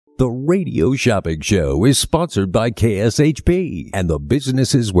The Radio Shopping Show is sponsored by KSHP and the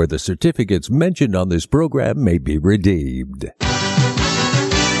businesses where the certificates mentioned on this program may be redeemed.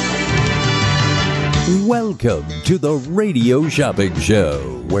 Welcome to the Radio Shopping Show,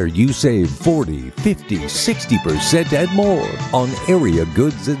 where you save 40, 50, 60% and more on area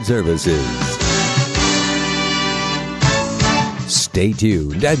goods and services. Stay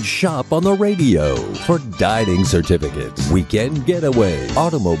tuned and shop on the radio for dining certificates, weekend getaway,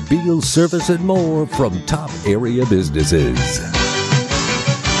 automobile service, and more from top area businesses.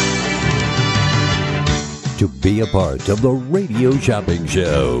 To be a part of the Radio Shopping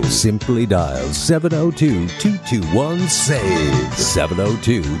Show, simply dial 702-221-SAVE,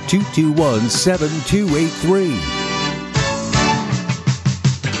 702-221-7283.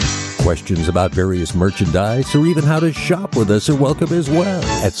 Questions about various merchandise or even how to shop with us are welcome as well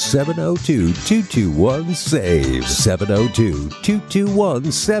at 702-221-SAVE,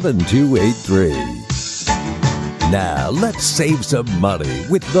 702-221-7283. Now, let's save some money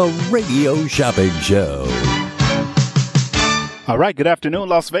with the Radio Shopping Show. All right. Good afternoon,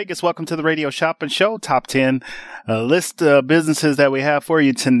 Las Vegas. Welcome to the Radio Shopping Show. Top 10 list of businesses that we have for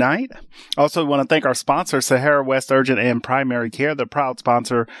you tonight. Also, we want to thank our sponsor, Sahara West Urgent and Primary Care, the proud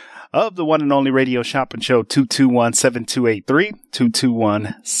sponsor of the one and only Radio Shopping Show. 221-7283,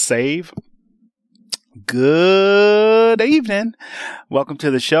 221-SAVE. Good evening. Welcome to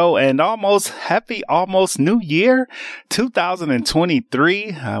the show and almost New Year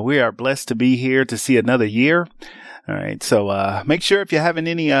 2023. We are blessed to be here to see another year. All right. So, make sure if you're having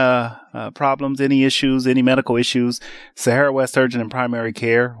any, problems, any issues, any medical issues, Sahara West Urgent and Primary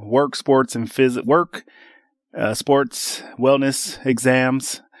Care, sports, wellness,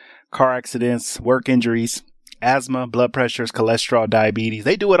 exams, car accidents, work injuries, asthma, blood pressures, cholesterol, diabetes.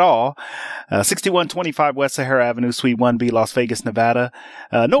 They do it all. 6125 West Sahara Avenue, Suite 1B, Las Vegas, Nevada.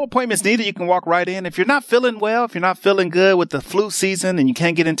 No appointments needed. You can walk right in. If you're not feeling well, if you're not feeling good with the flu season and you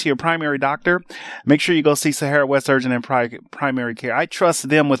can't get into your primary doctor, make sure you go see Sahara West Urgent and Primary Care. I trust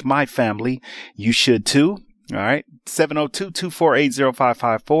them with my family. You should too. All right.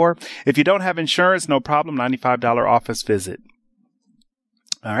 702-248-0554. If you don't have insurance, no problem. $95 office visit.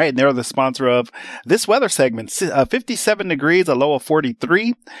 All right. And they're the sponsor of this weather segment. 57 degrees, a low of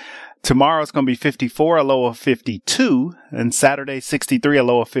 43. Tomorrow it's going to be 54, a low of 52. And Saturday, 63, a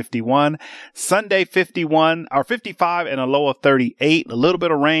low of 51. Sunday, 51 or 55 and a low of 38. A little bit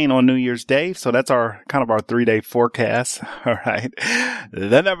of rain on New Year's Day. So that's our 3-day forecast. All right.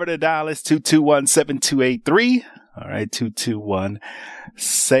 The number to dial is 221-7283. All right.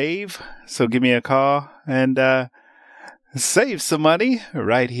 221-SAVE. So give me a call and, save some money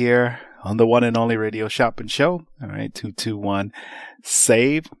right here on the one and only Radio Shopping Show. All right,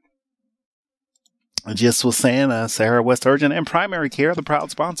 221-SAVE. I just was saying, Sahara West Urgent and Primary Care, the proud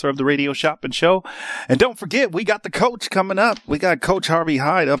sponsor of the Radio Shopping Show. And don't forget, we got the coach coming up. We got Coach Harvey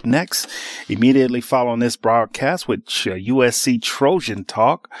Hyde up next, immediately following this broadcast with USC Trojan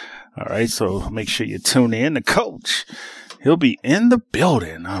Talk. All right, so make sure you tune in. The coach, he'll be in the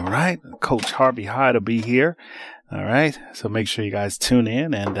building. All right, Coach Harvey Hyde will be here. All right. So make sure you guys tune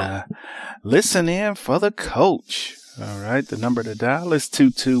in and listen in for the coach. All right. The number to dial is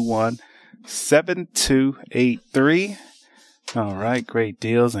 221-7283. All right. Great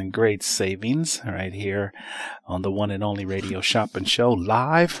deals and great savings right here on the one and only Radio Shopping Show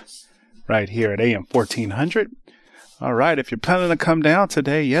live right here at AM 1400. All right. If you're planning to come down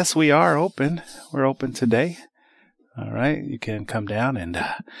today, yes, we are open. We're open today. All right. You can come down and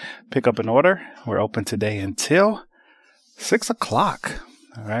pick up an order. We're open today until 6 o'clock.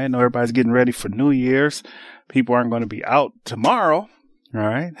 All right. I know everybody's getting ready for New Year's. People aren't going to be out tomorrow. All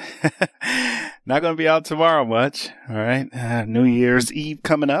right. Not going to be out tomorrow much. All right. New Year's Eve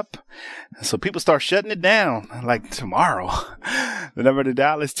coming up. So people start shutting it down like tomorrow. The number to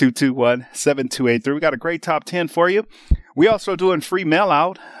dial is 221-7283. We got a great top 10 for you. We also doing free mail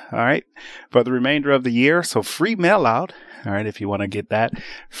out. All right. For the remainder of the year. So free mail out. All right. If you want to get that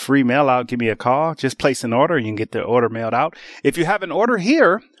free mail out, give me a call. Just place an order. You can get the order mailed out. If you have an order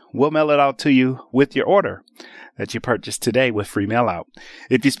here, we'll mail it out to you with your order that you purchased today with free mail out.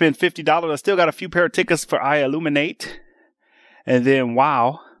 If you spend $50, I still got a few pair of tickets for I Illuminate and then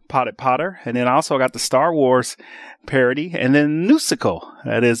Wow, Potted Potter. And then I also got the Star Wars parody and then Newsicle.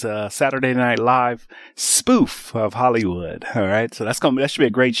 That is a Saturday Night Live spoof of Hollywood. All right. So that should be a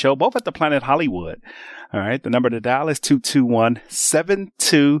great show, both at the Planet Hollywood. All right. The number to dial is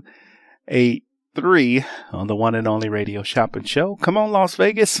 221-7283 on the one and only Radio Shopping Show. Come on, Las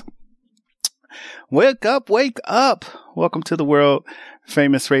Vegas. Wake up, wake up. Welcome to the world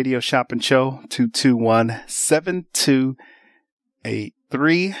famous Radio Shopping Show, 221-7283.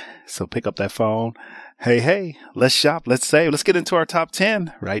 888-836-9883. So pick up that phone. Hey, let's shop, let's save. Let's get into our top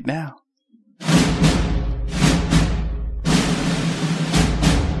 10 right now.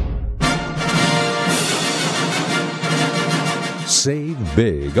 Save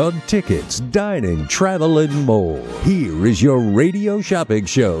big on tickets, dining, travel, and more. Here is your radio shopping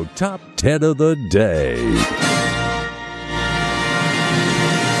show top 10 of the day.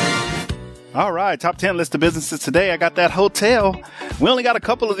 All right, top 10 list of businesses today. I got that hotel. We only got a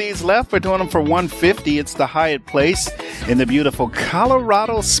couple of these left. We're doing them for $150. It's the Hyatt Place in the beautiful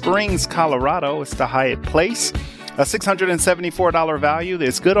Colorado Springs, Colorado. It's the Hyatt Place. A $674 value.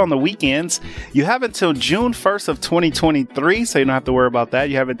 It's good on the weekends. You have until June 1st of 2023, so you don't have to worry about that.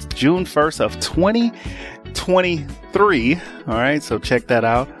 You have it June 1st of 2023. All right, so check that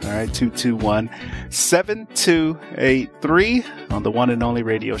out. All right, 221-7283 on the one and only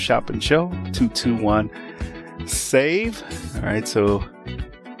radio shopping show. 221-SAVE. All right, so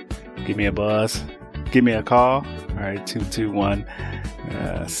give me a buzz. Give me a call. All right,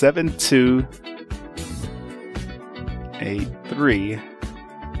 221-7283.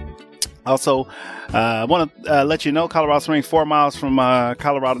 Also, I want to let you know Colorado Springs, 4 miles from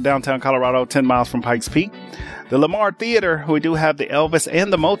downtown Colorado, 10 miles from Pikes Peak. The Lamar Theater, we do have the Elvis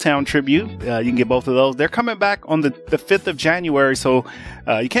and the Motown tribute. You can get both of those. They're coming back on the 5th of January, so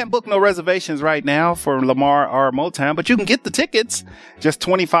you can't book no reservations right now for Lamar or Motown, but you can get the tickets, just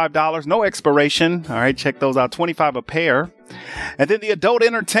 $25, no expiration. All right, check those out, $25 a pair. And then the Adult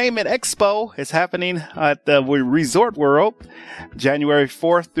Entertainment Expo is happening at the Resort World, January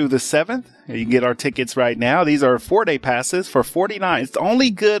 4th through the 7th. You can get our tickets right now. These are 4-day passes for $49. It's only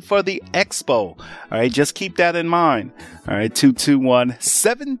good for the expo. All right, just keep that in mind. All right,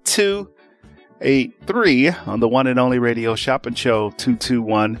 221-7283 on the one and only radio shopping show,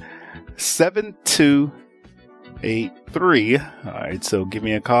 221-7283. All right, so give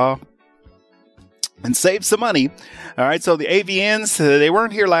me a call and save some money. All right, so the AVNs, they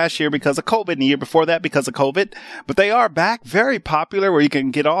weren't here last year because of COVID, and the year before that because of COVID, but they are back, very popular, where you can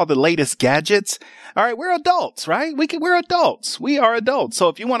get all the latest gadgets. All right, we're adults, right? We're adults. We are adults. So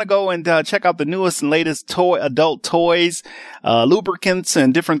if you want to go and check out the newest and latest adult toys, lubricants,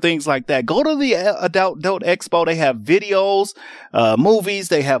 and different things like that, go to the Adult Expo. They have videos, movies,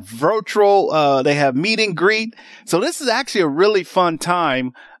 they have virtual, they have meet and greet. So this is actually a really fun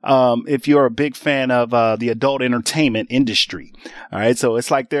time. If you're a big fan of the adult entertainment industry. All right, so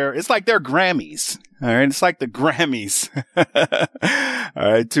it's like their Grammys. All right, it's like the Grammys.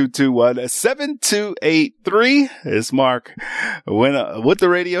 All right, 221-7283 is Mark with the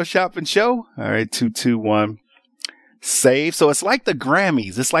radio shopping show. All right, 221-SAVE. So it's like the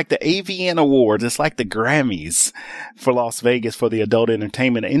Grammys. It's like the AVN Awards. It's like the Grammys for Las Vegas for the adult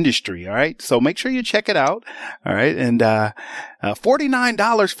entertainment industry. All right. So make sure you check it out. All right. And,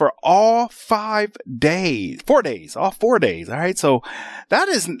 $49 for all 5 days, 4 days, all 4 days. All right. So that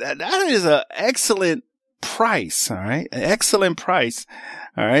is an excellent price. All right. An excellent price.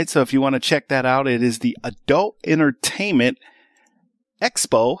 All right. So if you want to check that out, it is the Adult Entertainment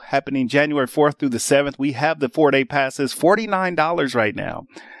Expo happening January 4th through the 7th. We have the 4-day passes, $49 right now.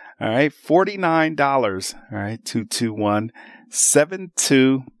 All right, $49. All right,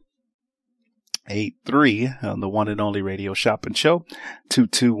 221-7283 on the one and only radio shopping show,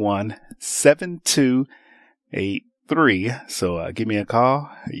 221-7283. So give me a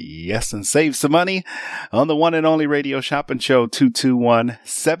call. Yes, and save some money on the one and only radio shopping show,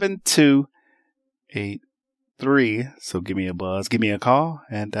 221-7283. So give me a buzz, give me a call,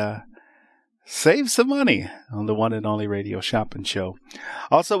 and save some money on the one and only radio shopping show.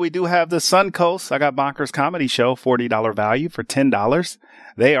 Also, we do have the Suncoast. I got Bonkers Comedy Show, $40 value for $10.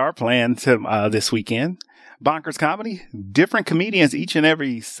 They are playing this weekend. Bonkers Comedy, different comedians each and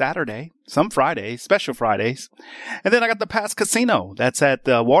every Saturday, some Fridays, special Fridays. And then I got the Pass Casino. That's at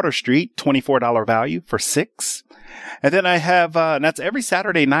Water Street, $24 value for $6. And then I have, and that's every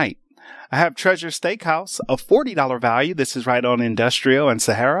Saturday night. I have Treasure Steakhouse, a $40 value. This is right on Industrial and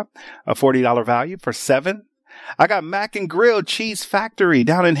Sahara, a $40 value for $7. I got Mac and Grill Cheese Factory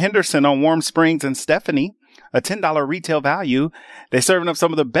down in Henderson on Warm Springs and Stephanie, a $10 retail value. They're serving up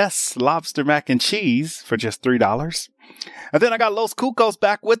some of the best lobster mac and cheese for just $3. And then I got Los Cucos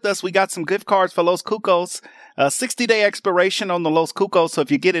back with us. We got some gift cards for Los Cucos, 60-day expiration on the Los Cucos. So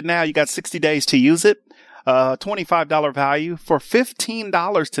if you get it now, you got 60 days to use it. $25 value for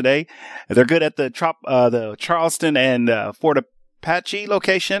 $15 today. They're good at the Charleston and Fort Apache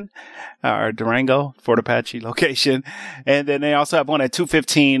location, or Durango, Fort Apache location. And then they also have one at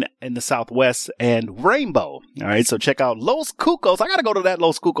 215 in the Southwest and Rainbow. All right. So check out Los Cucos. I got to go to that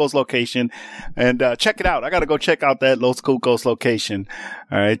Los Cucos location and check it out. I got to go check out that Los Cucos location.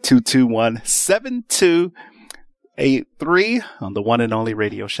 All right. 221-7283 on the one and only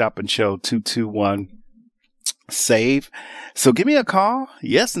Radio Shopping Show, 221 Save. So give me a call.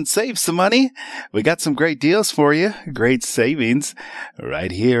 Yes, and save some money. We got some great deals for you. Great savings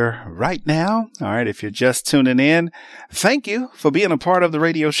right here, right now. All right. If you're just tuning in, thank you for being a part of the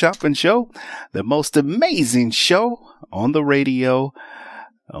Radio Shopping Show, the most amazing show on the radio,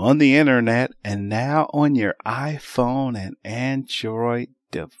 on the internet, and now on your iPhone and Android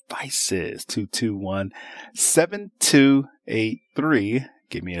devices. 221-7283.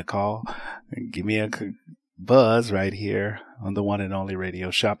 Give me a call. Give me a buzz right here on the one and only Radio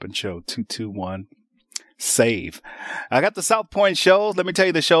Shopping Show, 221 Save. I got the South Point shows. Let me tell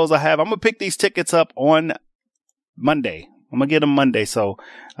you the shows I have. I'm going to pick these tickets up on Monday. I'm going to get them Monday. So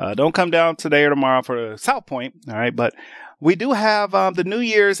don't come down today or tomorrow for South Point. All right. But we do have the New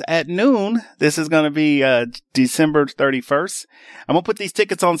Year's at noon. This is going to be December 31st. I'm going to put these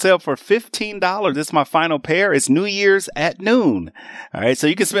tickets on sale for $15. This is my final pair. It's New Year's at noon. All right. So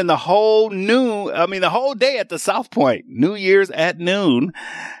you can spend the whole day at the South Point. New Year's at noon.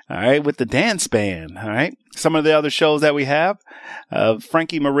 All right. With the dance band. All right. Some of the other shows that we have.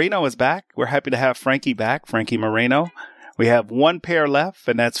 Frankie Moreno is back. We're happy to have Frankie back. Frankie Moreno. We have one pair left,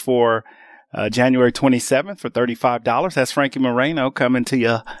 and that's for January 27th for $35. That's Frankie Moreno coming to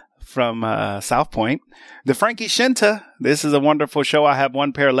you from South Point. The Frankie Shinta. This is a wonderful show. I have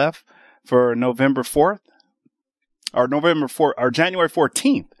one pair left for January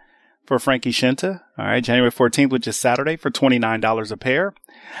 14th for Frankie Shinta. All right, January 14th, which is Saturday, for $29 a pair.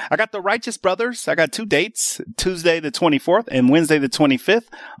 I got the Righteous Brothers. I got two dates, Tuesday the 24th and Wednesday the 25th,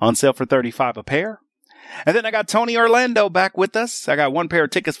 on sale for $35 a pair. And then I got Tony Orlando back with us. I got one pair of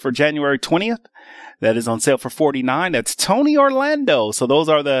tickets for January 20th. That is on sale for $49. That's Tony Orlando. So those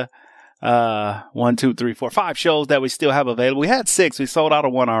are the 5 shows that we still have available. We had 6. We sold out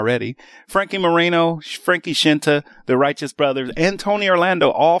of one already. Frankie Moreno, Frankie Shinta, the Righteous Brothers, and Tony Orlando,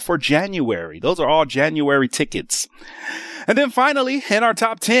 all for January. Those are all January tickets. And then finally, in our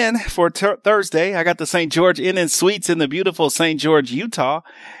top 10 for Thursday, I got the St. George Inn and Suites in the beautiful St. George, Utah.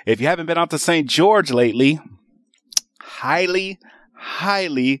 If you haven't been out to St. George lately, highly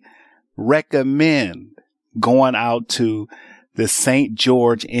recommend going out to the St.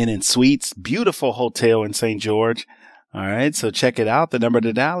 George Inn and Suites. Beautiful hotel in St. George. All right, so check it out. The number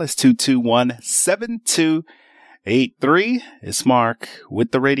to dial is 221-7283. It's Mark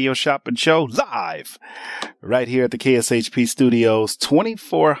with the Radio Shopping Show live right here at the KSHP Studios,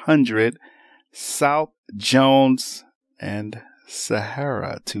 2400 South Jones and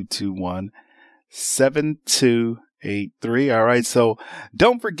Sahara, 221-7283. All right. So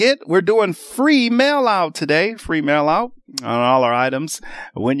don't forget, we're doing free mail out today. Free mail out on all our items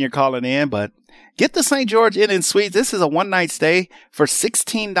when you're calling in, but get the St. George Inn and Suites. This is a one-night stay for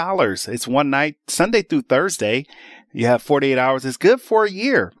 $16. It's one night, Sunday through Thursday. You have 48 hours. It's good for a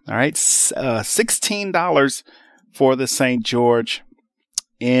year. All right. $16 for the St. George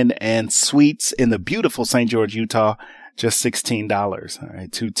Inn and Suites in the beautiful St. George, Utah. Just $16. All right.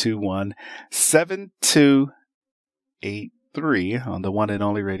 221-7283 on the one and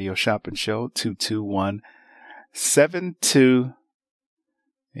only Radio Shopping Show.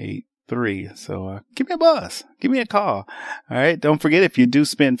 221-7283. So give me a buzz. Give me a call. All right. Don't forget, if you do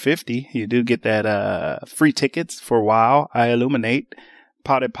spend $50, you do get that free tickets for WoW, I Illuminate,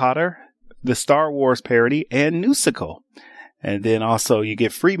 Potted Potter, the Star Wars parody, and Newsicle. And then also you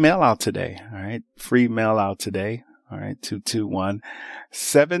get free mail out today. All right. Free mail out today. All right.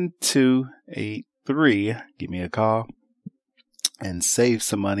 221-7283. Give me a call and save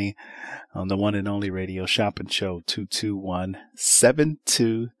some money on the one and only Radio Shopping Show.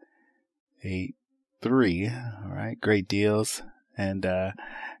 221-7283. All right. Great deals and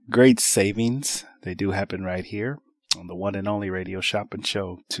great savings. They do happen right here on the one and only Radio Shopping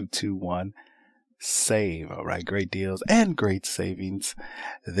Show. 221 Save. All right. Great deals and great savings.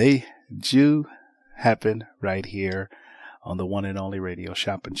 They do happen right here on the one and only Radio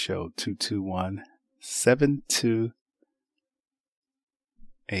Shopping Show.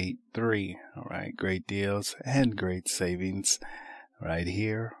 221-7283. All right. Great deals and great savings right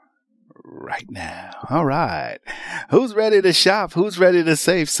here, right now. All right. Who's ready to shop? Who's ready to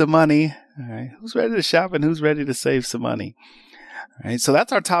save some money? All right. Who's ready to shop and who's ready to save some money? All right. So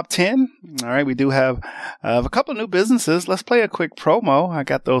that's our top 10. All right. We do have a couple of new businesses. Let's play a quick promo. I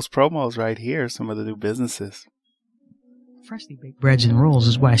got those promos right here. Some of the new businesses. Freshly baked breads and rolls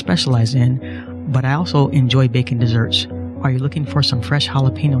is what I specialize in, but I also enjoy baking desserts. Are you looking for some fresh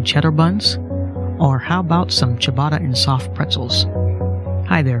jalapeno cheddar buns? Or how about some ciabatta and soft pretzels?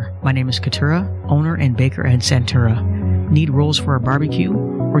 Hi there, my name is Katura, owner and baker at Santura. Need rolls for a barbecue?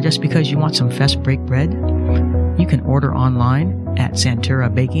 Or just because you want some fresh baked bread? You can order online at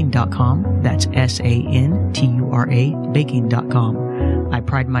santurabaking.com. That's SANTURA baking.com. I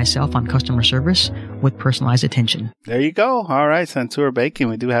pride myself on customer service with personalized attention. There you go. All right, Santura Baking.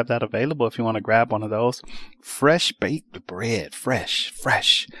 We do have that available if you want to grab one of those. Fresh baked bread. Fresh.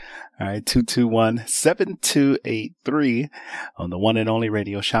 All right, 221-7283 on the one and only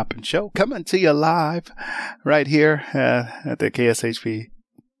Radio Shopping Show. Coming to you live right here at the KSHP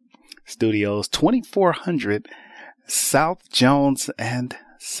Studios, 2400 South Jones and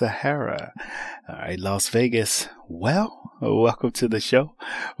Sahara. All right, Las Vegas. Well, welcome to the show.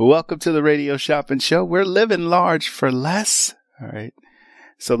 Welcome to the Radio Shopping Show. We're living large for less. All right.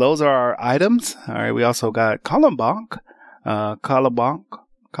 So those are our items. All right. We also got Kalabak. There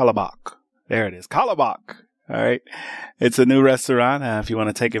it is. Kalabak. All right. It's a new restaurant. If you want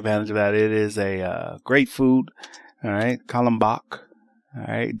to take advantage of that, it is a great food. All right. Kalabak. All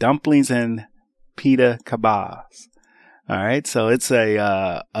right. Dumplings and pita kebabs. All right. So it's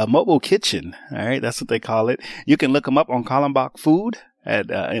a mobile kitchen. All right. That's what they call it. You can look them up on Kalabak Food at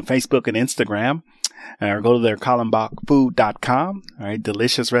Facebook and Instagram. Or go to their kalambakfood.com. All right.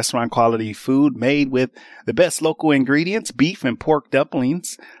 Delicious restaurant quality food made with the best local ingredients, beef and pork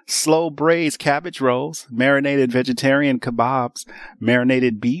dumplings, slow braised cabbage rolls, marinated vegetarian kebabs,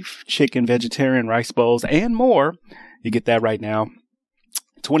 marinated beef, chicken, vegetarian rice bowls, and more. You get that right now.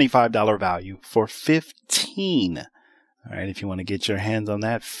 $25 value for $15. All right. If you want to get your hands on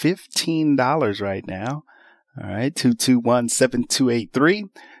that, $15 right now. All right. 221-7283.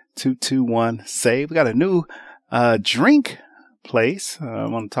 221-SAVE. We got a new drink place. I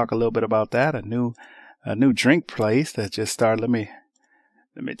want to talk a little bit about that. A new drink place that just started. Let me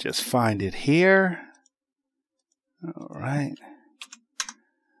just find it here. All right.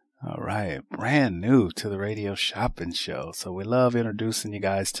 Brand new to the Radio Shopping Show. So we love introducing you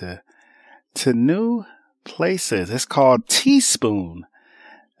guys to new places. It's called Teaspoon.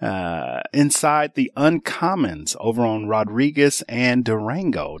 Inside the Uncommons over on Rodriguez and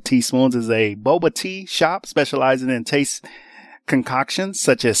Durango. Teaspoons is a boba tea shop specializing in taste concoctions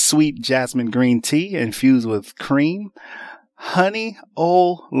such as sweet jasmine green tea infused with cream, honey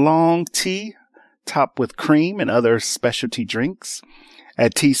oolong tea topped with cream, and other specialty drinks.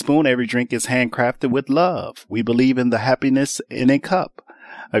 At Teaspoon, every drink is handcrafted with love. We believe in the happiness in a cup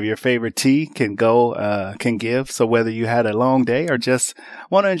of your favorite tea can give. So whether you had a long day or just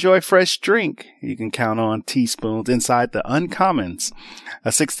want to enjoy a fresh drink, you can count on Teaspoons inside the Uncommons. A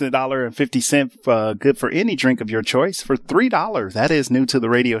 $60.50 good for any drink of your choice for $3. That is new to the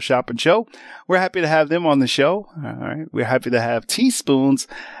Radio Shopping Show. We're happy to have them on the show. All right. We're happy to have Teaspoons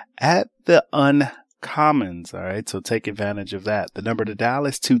at the Uncommons. All right. So take advantage of that. The number to dial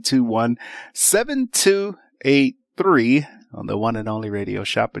is 221-7283. On the one and only Radio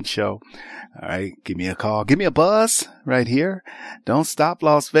Shopping Show. All right. Give me a call. Give me a buzz right here. Don't stop,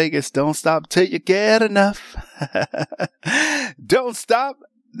 Las Vegas. Don't stop till you get enough. Don't stop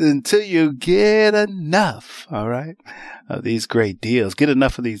until you get enough. All right. Of these great deals. Get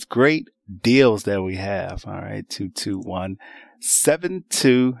enough of these great deals that we have. All right.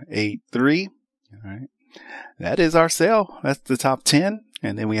 221-7283. All right. That is our sale. That's the top 10.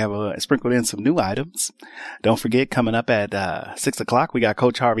 And then we have sprinkled in some new items. Don't forget, coming up at 6 o'clock, we got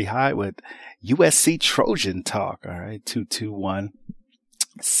Coach Harvey Hyde with USC Trojan Talk. All right,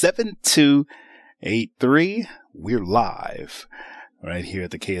 221-7283. We're live right here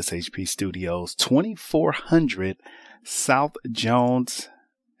at the KSHP Studios, 2400 South Jones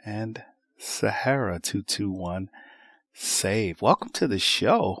and Sahara. 221-SAVE. Welcome to the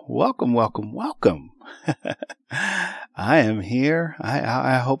show. Welcome. I am here.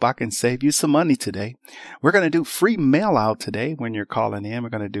 I hope I can save you some money today. We're going to do free mail out today when you're calling in. We're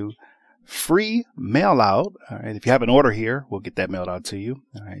going to do free mail out. All right. If you have an order here, we'll get that mailed out to you.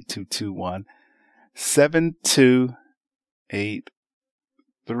 All right.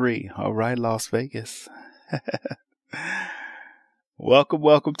 221-7283. All right, Las Vegas.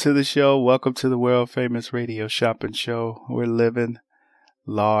 Welcome to the show. Welcome to the world famous Radio Shopping Show. We're living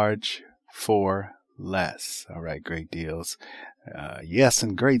large for less. All right. Great deals. Yes.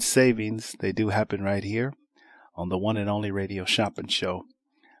 And great savings. They do happen right here on the one and only Radio Shopping Show.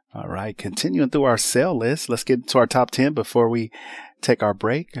 All right, continuing through our sale list. Let's get into our top 10 before we take our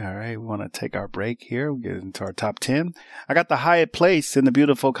break. All right, we want to take our break here. We get into our top 10. I got the Hyatt Place in the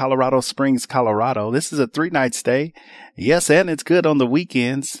beautiful Colorado Springs, Colorado. This is a 3-night stay. Yes, and it's good on the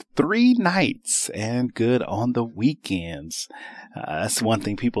weekends. 3 nights and good on the weekends. That's one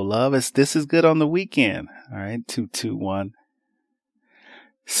thing people love is this is good on the weekend. All right,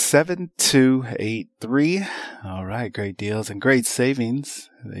 221-7283. All right, great deals and great savings.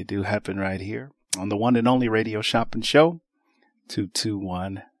 They do happen right here on the one and only Radio Shopping Show.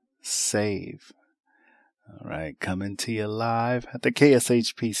 221-SAVE. All right, coming to you live at the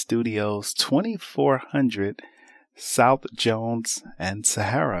KSHP Studios, 2400 South Jones and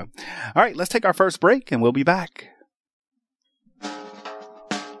Sahara. All right, let's take our first break and we'll be back.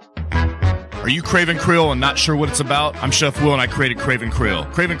 Are you craving Creole and not sure what it's about? I'm Chef Will and I created Craving Creole.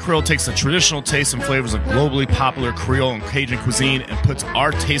 Craving Creole takes the traditional tastes and flavors of globally popular Creole and Cajun cuisine and puts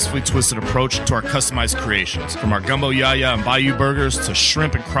our tastefully twisted approach to our customized creations. From our gumbo yaya and bayou burgers to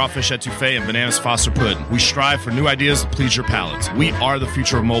shrimp and crawfish etouffee and bananas foster pudding, we strive for new ideas to please your palates. We are the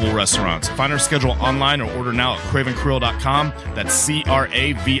future of mobile restaurants. Find our schedule online or order now at cravencreole.com. That's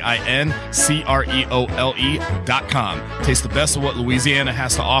CRAVINCREOLE.com. Taste the best of what Louisiana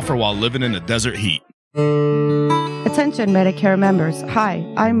has to offer while living in the desert heat. Attention Medicare members. Hi,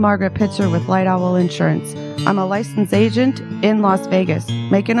 I'm Margaret Pitcher with Light Owl Insurance. I'm a licensed agent in Las Vegas.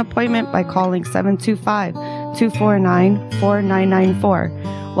 Make an appointment by calling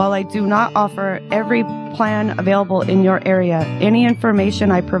 725-249-4994. While I do not offer every plan available in your area, any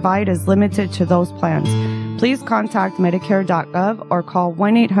information I provide is limited to those plans. Please contact Medicare.gov or call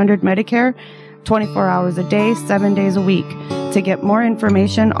 1-800-MEDICARE 24 hours a day, 7 days a week to get more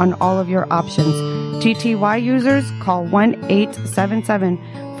information on all of your options. TTY users, call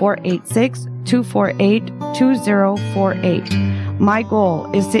 1-877-486-248-2048. My goal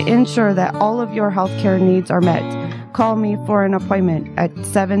is to ensure that all of your healthcare needs are met. Call me for an appointment at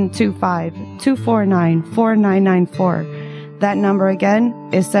 725-249-4994. That number again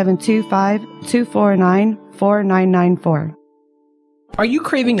is 725-249-4994. Are you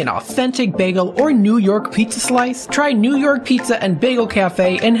craving an authentic bagel or New York pizza slice? Try New York Pizza and Bagel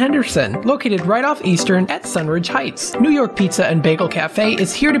Cafe in Henderson, located right off Eastern at Sunridge Heights. New York Pizza and Bagel Cafe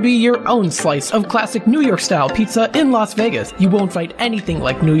is here to be your own slice of classic New York style pizza in Las Vegas. You won't find anything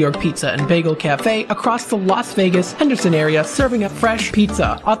like New York Pizza and Bagel Cafe across the Las Vegas, Henderson area, serving up fresh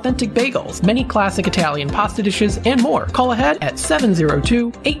pizza, authentic bagels, many classic Italian pasta dishes, and more. Call ahead at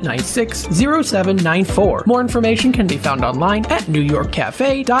 702-896-0794. More information can be found online at NewYorkCafe.Vegas.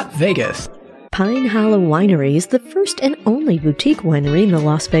 Pine Hollow Winery is the first and only boutique winery in the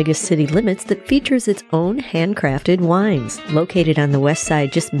Las Vegas city limits that features its own handcrafted wines. Located on the west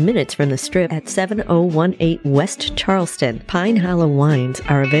side just minutes from the Strip at 7018 West Charleston, Pine Hollow wines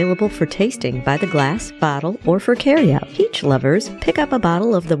are available for tasting by the glass, bottle, or for carryout. Peach lovers, pick up a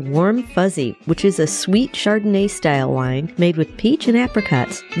bottle of the Warm Fuzzy, which is a sweet Chardonnay-style wine made with peach and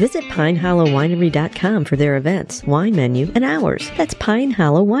apricots. Visit PineHollowWinery.com for their events, wine menu, and hours. That's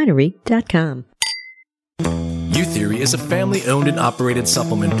PineHollowWinery.com. Youtheory is a family-owned and operated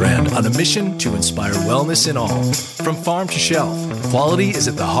supplement brand on a mission to inspire wellness in all. From farm to shelf, quality is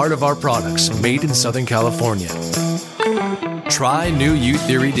at the heart of our products, made in Southern California. Try new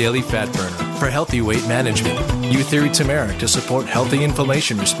Youtheory Daily Fat Burner for healthy weight management. Youtheory Turmeric to support healthy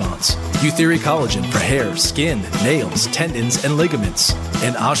inflammation response. Youtheory Collagen for hair, skin, nails, tendons, and ligaments.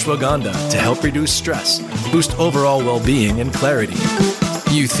 And Ashwagandha to help reduce stress, boost overall well-being and clarity.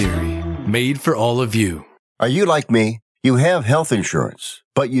 Youtheory, made for all of you. Are you like me? You have health insurance,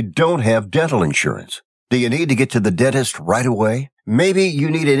 but you don't have dental insurance. Do you need to get to the dentist right away? Maybe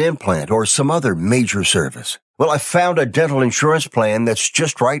you need an implant or some other major service. Well, I found a dental insurance plan that's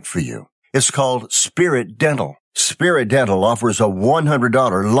just right for you. It's called Spirit Dental. Spirit Dental offers a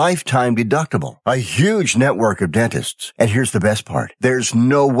 $100 lifetime deductible, a huge network of dentists. And here's the best part. There's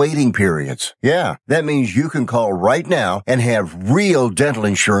no waiting periods. Yeah, that means you can call right now and have real dental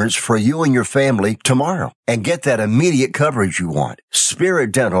insurance for you and your family tomorrow and get that immediate coverage you want.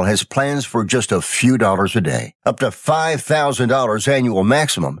 Spirit Dental has plans for just a few dollars a day, up to $5,000 annual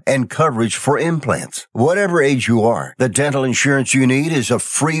maximum, and coverage for implants. Whatever age you are, the dental insurance you need is a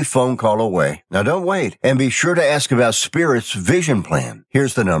free phone call away. Now don't wait, and be sure to ask about Spirit's vision plan.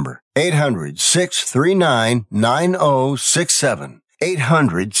 Here's the number: 800-639-9067.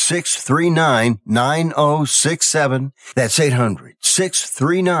 800-639-9067. That's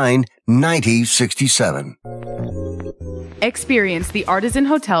 800-639-9067. Experience the Artisan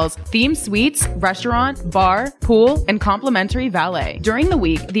Hotel's themed suites, restaurant, bar, pool, and complimentary valet. During the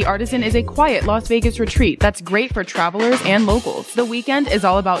week, the Artisan is a quiet Las Vegas retreat that's great for travelers and locals. The weekend is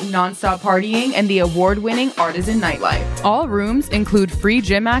all about nonstop partying and the award-winning Artisan nightlife. All rooms include free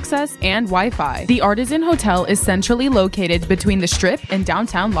gym access and Wi-Fi. The Artisan Hotel is centrally located between the Strip and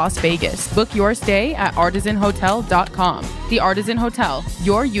downtown Las Vegas. Book your stay at artisanhotel.com. The Artisan Hotel,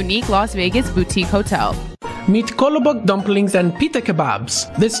 your unique Las Vegas boutique hotel. Meet Kolobok dumplings and pita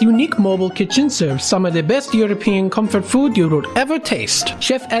kebabs. This unique mobile kitchen serves some of the best European comfort food you would ever taste.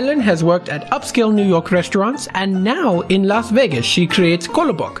 Chef Ellen has worked at upscale New York restaurants, and now in Las Vegas she creates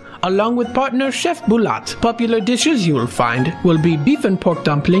Kolobok, along with partner Chef Bulat. Popular dishes you will find will be beef and pork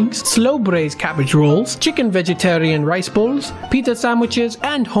dumplings, slow braised cabbage rolls, chicken vegetarian rice bowls, pita sandwiches,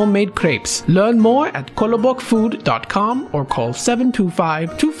 and homemade crepes. Learn more at kolobokfood.com or call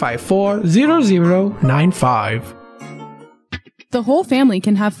 725-254-0095. The whole family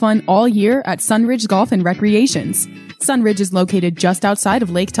can have fun all year at Sunridge Golf and Recreations. Sunridge is located just outside of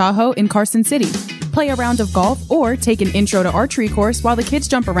Lake Tahoe in Carson City. Play a round of golf or take an intro to archery course while the kids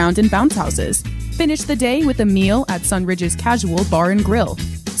jump around in bounce houses. Finish the day with a meal at Sunridge's Casual Bar and Grill.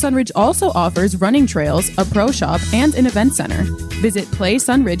 Sunridge also offers running trails, a pro shop, and an event center. Visit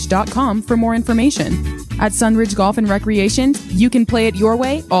playsunridge.com for more information. At Sunridge Golf and Recreation, you can play it your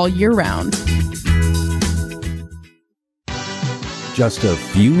way all year round. Just a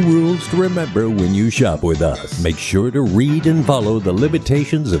few rules to remember when you shop with us. Make sure to read and follow the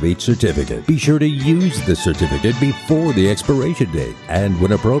limitations of each certificate. Be sure to use the certificate before the expiration date. And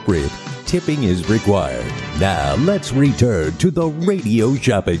when appropriate, tipping is required. Now, let's return to the Radio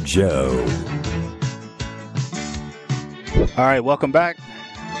Shopping Show. All right, welcome back.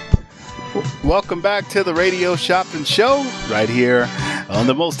 Welcome back to the Radio Shopping Show, right here on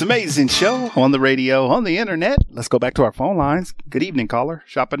the most amazing show on the radio, on the internet. Let's go back to our phone lines. Good evening, caller.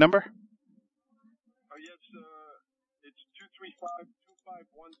 Shopping number? Yes, it's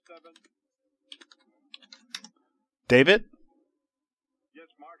 235-2517. David? Yes,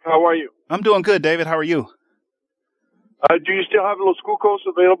 Mark. How are you? I'm doing good, David. How are you? Do you still have Los Cucos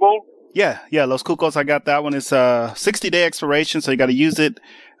available? Yeah, Los Cucos. I got that one. It's a 60-day expiration, so you got to use it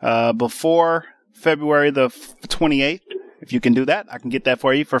before February the 28th. If you can do that, I can get that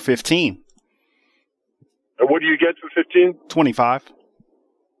for you for $15. And what do you get for $15? $25.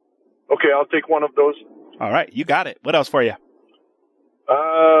 Okay, I'll take one of those. All right, you got it. What else for you?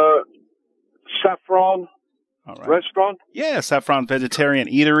 Saffron Restaurant? Yeah, Saffron Vegetarian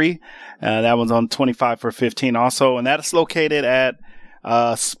Eatery. That one's on $25 for $15 also. And that's located at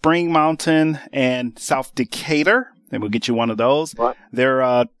Spring Mountain and South Decatur. And we'll get you one of those. Right.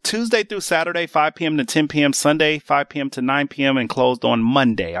 They're Tuesday through Saturday, 5 p.m. to 10 p.m. Sunday, 5 p.m. to 9 p.m. and closed on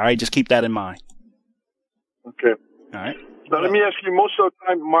Monday. All right, just keep that in mind. Okay. All right. Now, let me ask you, most of the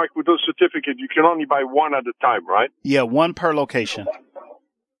time, Mark, with those certificates, you can only buy one at a time, right? Yeah, one per location.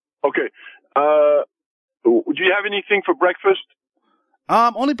 Okay. Do you have anything for breakfast?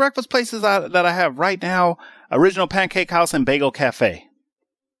 Only breakfast places that I have right now, Original Pancake House and Bagel Cafe.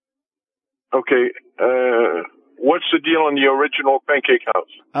 Okay. What's the deal on the Original Pancake House?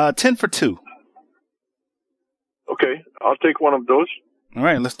 10 for 2. Okay, I'll take one of those. All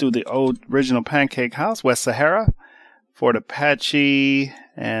right, let's do the old Original Pancake House, West Sahara, Fort Apache,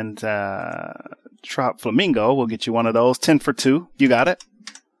 and Trop Flamingo. We'll get you one of those. 10 for 2. You got it.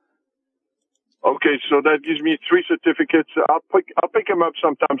 Okay, so that gives me 3 certificates. I'll pick them up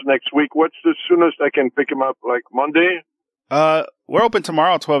sometimes next week. What's the soonest I can pick them up? Like Monday? We're open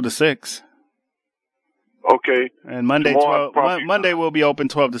tomorrow, 12 to 6. Okay. And Monday, Monday we'll be open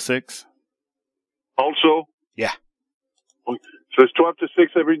 12 to 6. Also? Yeah. So it's 12 to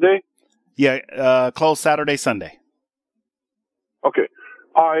 6 every day? Yeah, closed Saturday, Sunday. Okay.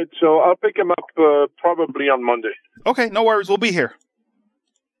 All right, so I'll pick them up probably on Monday. Okay, no worries. We'll be here.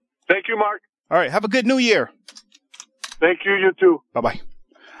 Thank you, Mark. All right, have a good New Year. Thank you, you too. Bye-bye.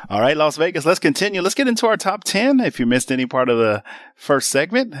 All right, Las Vegas, let's continue. Let's get into our top 10. If you missed any part of the first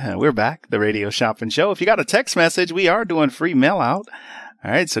segment, we're back, the Radio Shopping Show. If you got a text message, we are doing free mail out. All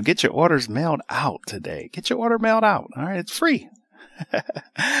right, so get your orders mailed out today. Get your order mailed out. All right, it's free. All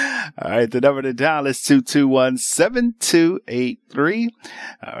right, the number to dial is 221-7283.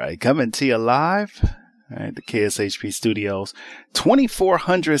 All right, coming to you live. All right, the KSHP Studios,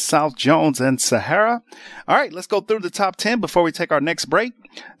 2400 South Jones and Sahara. All right, let's go through the top 10 before we take our next break.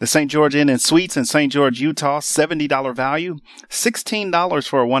 The St. George Inn and Suites in St. George, Utah, $70 value, $16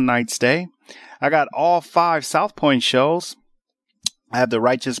 for a one-night stay. I got all 5 South Point shows. I have the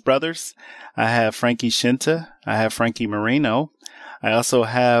Righteous Brothers. I have Frankie Shinta. I have Frankie Marino. I also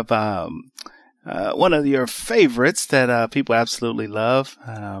have one of your favorites that people absolutely love,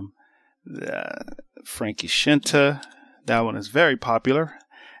 Frankie Shinta. That one is very popular.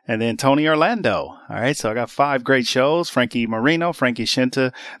 And then Tony Orlando. All right, so I got 5 great shows. Frankie Marino, Frankie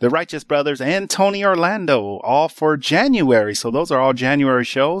Shinta, The Righteous Brothers, and Tony Orlando, all for January. So those are all January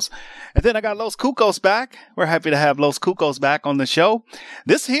shows. And then I got Los Cucos back. We're happy to have Los Cucos back on the show.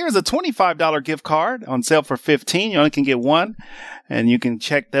 This here is a $25 gift card on sale for $15. You only can get one. And you can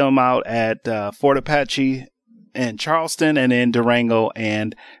check them out at Fort Apache in Charleston and in Durango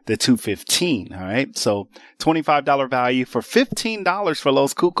and the 215. All right. So $25 value for $15 for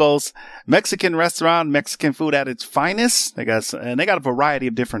Los Cucos Mexican restaurant, Mexican food at its finest. They got a variety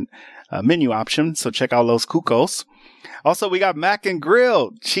of different menu options. So check out Los Cucos. Also, we got Mac and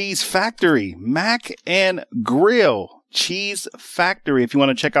Grill Cheese Factory, Mac and Grill Cheese Factory. If you want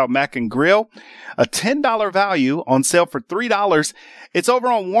to check out Mac and Grill, a $10 value on sale for $3. It's over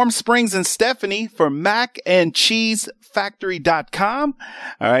on Warm Springs and Stephanie for macandcheesefactory.com.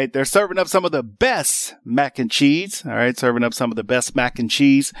 All right. They're serving up some of the best mac and cheese. All right. Serving up some of the best mac and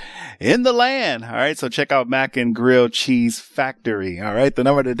cheese in the land. All right. So check out Mac and Grill Cheese Factory. All right. The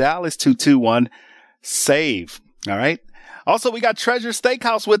number to dial is 221-SAVE. All right. Also, we got Treasure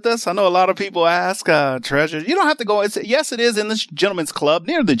Steakhouse with us. I know a lot of people ask, Treasure, you don't have to go. Yes, it is in the Gentleman's Club,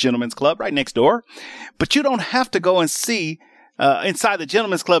 near the Gentleman's Club, right next door. But you don't have to go and see inside the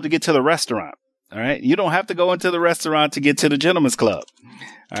Gentleman's Club to get to the restaurant. All right. You don't have to go into the restaurant to get to the Gentleman's Club.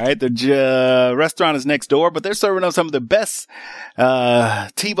 All right. The restaurant is next door, but they're serving up some of the best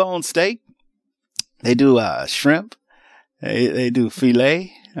T-bone steak. They do shrimp. They do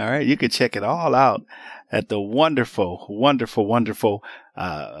filet. All right. You can check it all out at the wonderful Treasure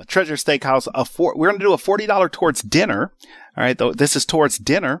Steakhouse. We're going to do a $40 towards dinner. All right. This is towards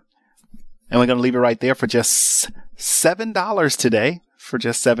dinner. And we're going to leave it right there for just $7 today. For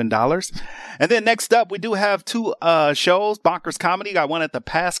just $7. And then next up, we do have 2 shows. Bonkers Comedy. Got one at the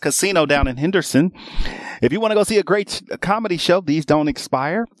Pass Casino down in Henderson. If you want to go see a great comedy show, these don't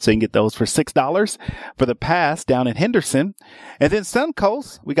expire. So you can get those for $6 for the Pass down in Henderson. And then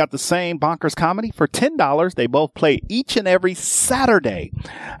Suncoast, we got the same Bonkers Comedy for $10. They both play each and every Saturday.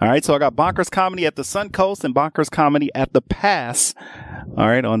 All right. So I got Bonkers Comedy at the Suncoast and Bonkers Comedy at the Pass. All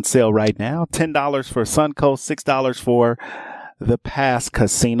right. On sale right now. $10 for Suncoast, $6 for the Pass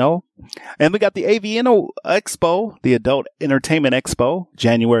Casino. And we got the AVN Expo, the Adult Entertainment Expo,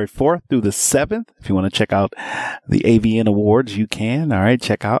 January 4th through the 7th. If you want to check out the AVN Awards, you can. All right.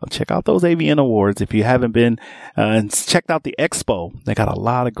 Check out those AVN Awards. If you haven't been and checked out the Expo, they got a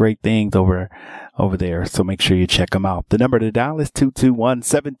lot of great things over there. So make sure you check them out. The number to dial is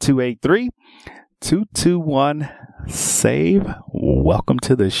 221-7283. 221-SAVE. Welcome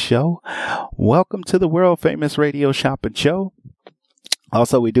to the show. Welcome to the world famous radio shopping show.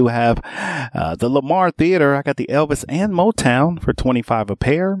 Also, we do have the Lamar Theater. I got the Elvis and Motown for $25 a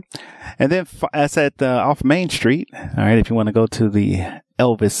pair. And then that's at off Main Street. All right, if you want to go to the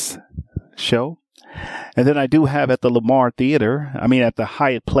Elvis show. And then I do have at the Lamar Theater, at the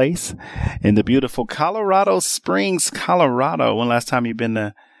Hyatt Place in the beautiful Colorado Springs, Colorado. When last time you've been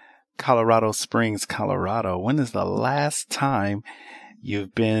to Colorado Springs, Colorado? When is the last time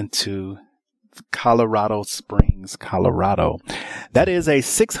you've been to Colorado Springs, Colorado? That is a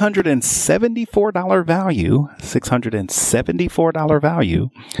 $674 value. $674 value.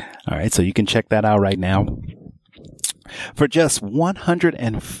 All right. So you can check that out right now for just $150.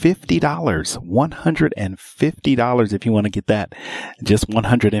 $150 if you want to get that. Just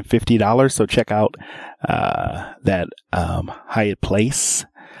 $150. So check out that Hyatt Place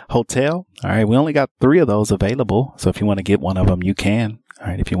Hotel. All right. We only got 3 of those available. So if you want to get one of them, you can. All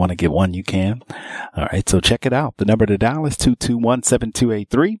right. If you want to get one, you can. All right. So check it out. The number to dial is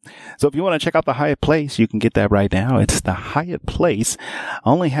 221-7283. So if you want to check out the Hyatt Place, you can get that right now. It's the Hyatt Place. I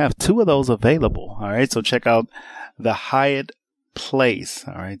only have 2 of those available. All right. So check out the Hyatt Place.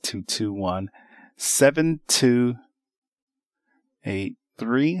 All right.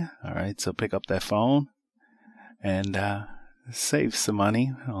 221-7283. All right. So pick up that phone and, save some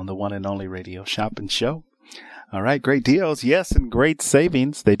money on the one and only radio shopping show. All right. Great deals. Yes. And great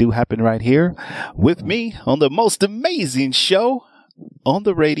savings. They do happen right here with me on the most amazing show on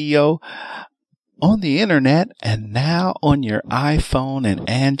the radio, on the internet, and now on your iPhone and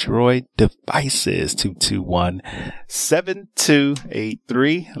Android devices.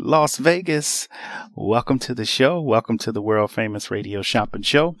 221-7283 Las Vegas. Welcome to the show. Welcome to the world famous radio shopping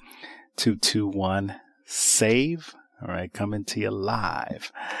show. 221-SAVE. All right, coming to you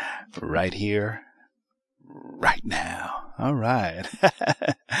live right here, right now. All right.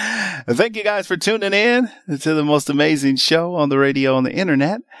 Thank you guys for tuning in to the most amazing show on the radio and the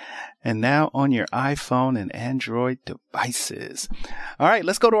internet, and now on your iPhone and Android devices. All right,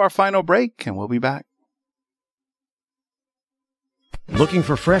 let's go to our final break, and we'll be back. Looking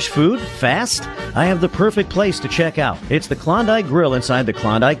for fresh food, fast? I have the perfect place to check out. It's the Klondike Grill inside the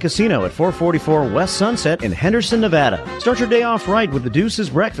Klondike Casino at 444 West Sunset in Henderson, Nevada. Start your day off right with the Deuce's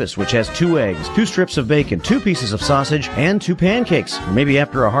Breakfast, which has 2 eggs, 2 strips of bacon, 2 pieces of sausage, and 2 pancakes. Or maybe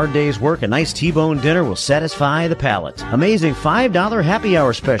after a hard day's work, a nice T-bone dinner will satisfy the palate. Amazing $5 happy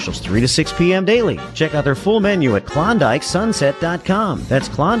hour specials, 3 to 6 p.m. daily. Check out their full menu at KlondikeSunset.com. That's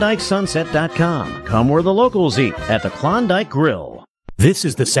KlondikeSunset.com. Come where the locals eat at the Klondike Grill. This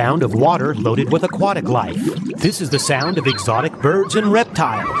is the sound of water loaded with aquatic life. This is the sound of exotic birds and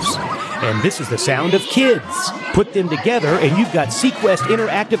reptiles. And this is the sound of kids. Put them together and you've got Sequest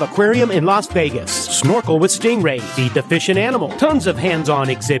Interactive Aquarium in Las Vegas. Snorkel with stingrays, feed the fish and animal, tons of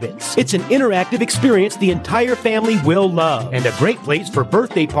hands-on exhibits. It's an interactive experience the entire family will love. And a great place for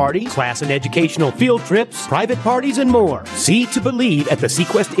birthday parties, class and educational field trips, private parties, and more. See to believe at the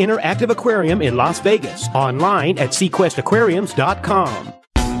Sequest Interactive Aquarium in Las Vegas. Online at sequestaquariums.com.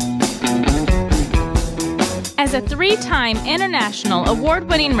 As a 3-time international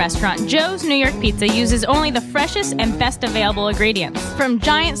award-winning restaurant, Joe's New York Pizza uses only the freshest and best available ingredients. From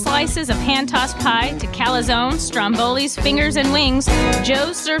giant slices of hand-tossed pie to calzone, strombolis, fingers, and wings,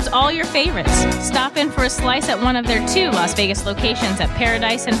 Joe's serves all your favorites. Stop in for a slice at one of their 2 Las Vegas locations at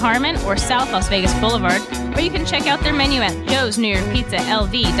Paradise and Harmon or South Las Vegas Boulevard, or you can check out their menu at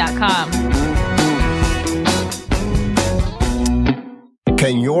joesnewyorkpizzalv.com.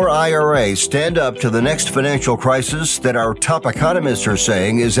 Can your IRA stand up to the next financial crisis that our top economists are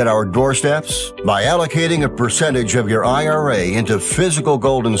saying is at our doorsteps? By allocating a percentage of your IRA into physical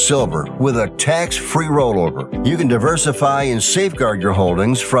gold and silver with a tax-free rollover, you can diversify and safeguard your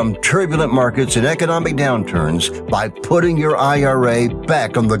holdings from turbulent markets and economic downturns by putting your IRA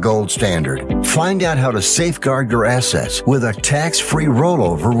back on the gold standard. Find out how to safeguard your assets with a tax-free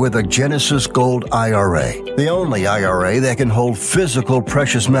rollover with a Genesis Gold IRA, the only IRA that can hold physical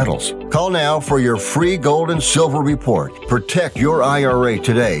precious metals. Call now for your free gold and silver report. Protect your IRA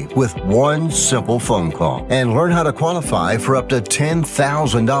today with one simple phone call and learn how to qualify for up to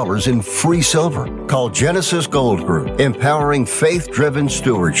 $10,000 in free silver. Call Genesis Gold Group, empowering faith-driven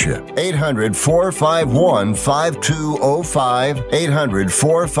stewardship. 800-451-5205.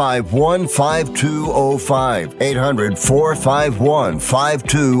 800-451-5205.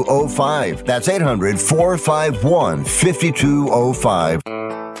 800-451-5205. That's 800-451-5205.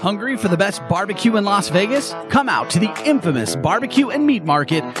 Hungry for the best barbecue in Las Vegas? Come out to the infamous barbecue and meat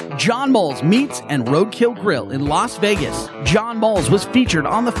market, John Moles Meats and Roadkill Grill in Las Vegas. John Moles was featured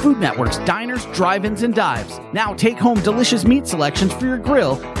on the Food Network's Diners, Drive-Ins, and Dives. Now take home delicious meat selections for your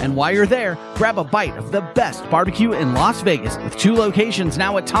grill, and while you're there, grab a bite of the best barbecue in Las Vegas. With 2 locations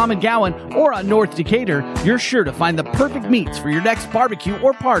now at Tom and Gowan or on North Decatur, you're sure to find the perfect meats for your next barbecue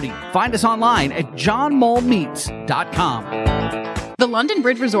or party. Find us online at johnmolemeats.com. The London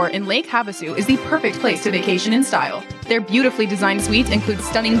Bridge Resort in Lake Havasu is the perfect place to vacation in style. Their beautifully designed suites include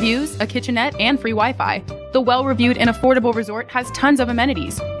stunning views, a kitchenette, and free Wi-Fi. The well-reviewed and affordable resort has tons of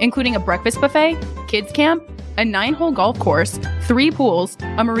amenities, including a breakfast buffet, kids camp, a 9-hole golf course, 3 pools,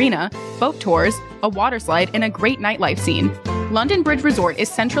 a marina, boat tours, a water slide, and a great nightlife scene. London Bridge Resort is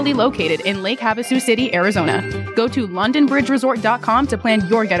centrally located in Lake Havasu City, Arizona. Go to londonbridgeresort.com to plan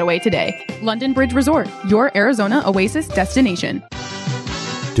your getaway today. London Bridge Resort, your Arizona oasis destination.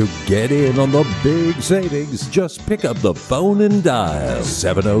 To get in on the big savings, just pick up the phone and dial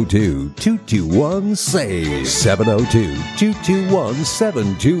 702-221-SAVE.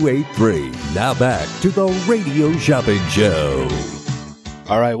 702-221-7283. Now back to the Radio Shopping Show.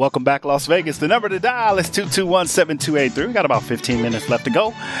 All right, welcome back, Las Vegas. The number to dial is 221-7283. We got about 15 minutes left to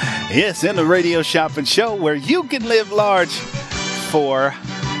go. Yes, in the Radio Shopping Show where you can live large for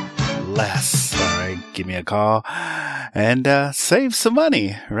less. All right, give me a call and save some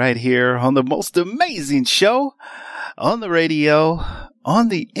money right here on the most amazing show on the radio, on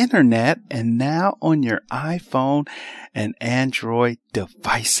the internet, and now on your iPhone and Android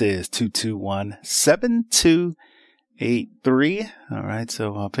devices. 221-7283. All right,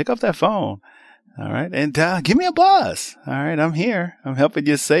 so pick up that phone. All right, and give me a buzz. All right, I'm here. I'm helping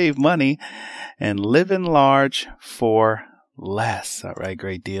you save money and living large for less. All right,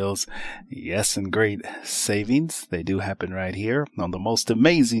 great deals. Yes, and great savings. They do happen right here on the most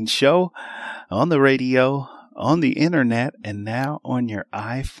amazing show on the radio, on the internet, and now on your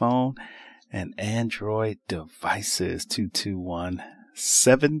iPhone and Android devices.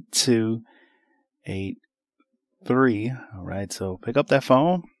 221-7283. All right, so pick up that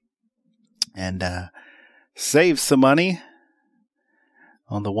phone and save some money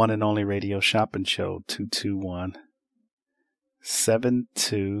on the one and only radio shopping show,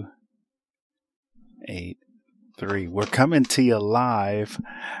 221-7283. We're coming to you live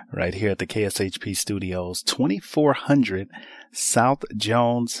right here at the KSHP Studios, 2400 South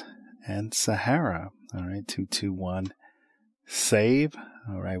Jones and Sahara. All right, 221-SAVE.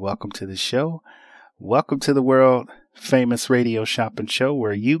 All right, welcome to the show. Welcome to the world famous radio shopping show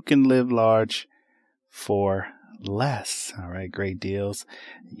where you can live large for less. All right, great deals.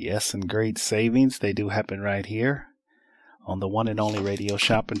 Yes, and great savings. They do happen right here on the one and only radio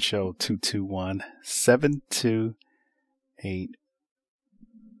shopping show,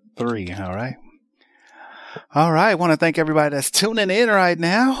 221-7283. All right. All right. I want to thank everybody that's tuning in right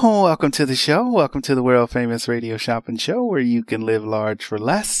now. Welcome to the show. Welcome to the world famous radio shopping show where you can live large for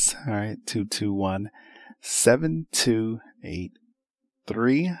less. All right.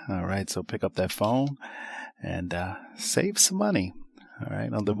 221-7283. All right. So pick up that phone and save some money. All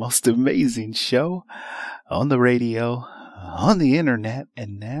right. On the most amazing show on the radio, on the internet,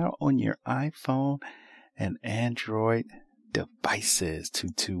 and now on your iPhone and Android devices.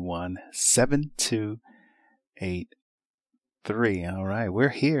 221-7283. All right, we're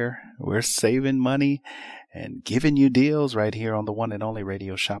here. We're saving money and giving you deals right here on the one and only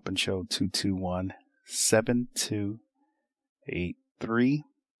radio shopping show, 221-7283.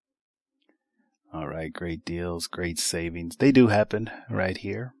 All right, great deals, great savings. They do happen right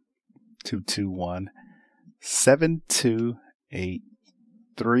here.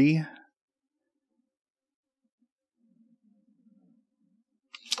 221-7283.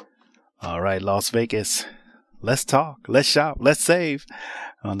 All right, Las Vegas. Let's talk, let's shop, let's save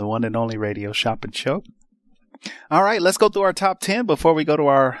on the one and only radio shopping show. All right, let's go through our top 10 before we go to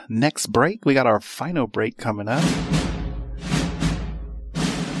our next break. We got our final break coming up.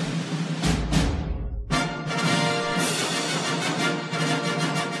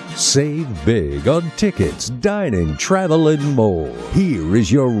 Save big on tickets, dining, travel, and more. Here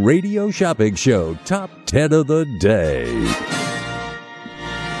is your radio shopping show top 10 of the day.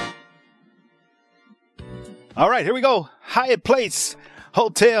 All right, here we go. Hyatt Place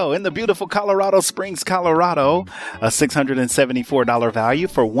Hotel in the beautiful Colorado Springs, Colorado. A $674 value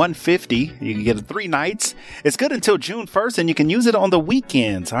for $150. You can get it 3 nights. It's good until June 1st, and you can use it on the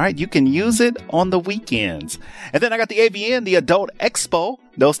weekends. All right, you can use it on the weekends. And then I got the AVN, the Adult Expo.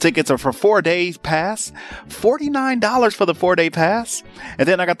 Those tickets are for 4 days pass. $49 for the 4-day pass. And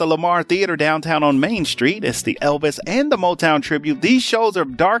then I got the Lamar Theater downtown on Main Street. It's the Elvis and the Motown tribute. These shows are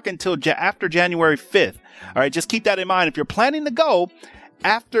dark until after January 5th. All right, just keep that in mind. If you're planning to go,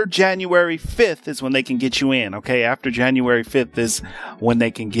 after January 5th is when they can get you in. Okay, after January 5th is when they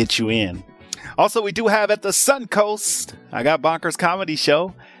can get you in. Also, we do have at the Suncoast, I got Bonkers Comedy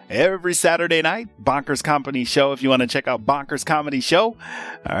Show. Every Saturday night, Bonkers Comedy Show. If you want to check out Bonkers Comedy Show,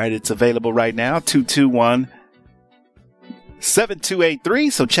 all right, it's available right now,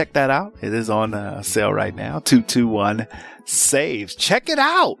 221-7283. So check that out. It is on sale right now, 221-SAVES. Check it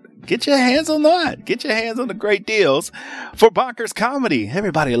out. Get your hands on that. Get your hands on the great deals for Bonkers Comedy.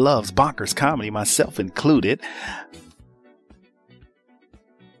 Everybody loves Bonkers Comedy, myself included.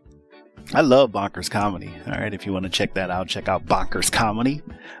 I love Bonkers Comedy. All right, if you want to check that out, check out Bonkers Comedy.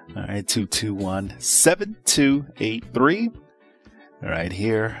 All right, 221-7283. Right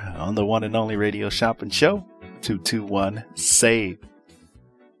here on the one and only radio shopping show, 221-SAVE.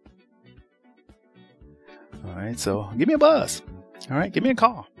 All right, so give me a buzz. All right, give me a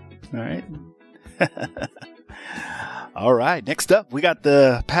call. All right. All right. Next up, we got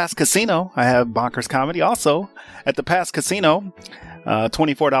the Pass Casino. I have Bonkers Comedy also at the Pass Casino.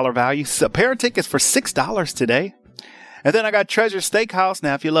 $24 value. A pair of tickets for $6 today. And then I got Treasure Steakhouse.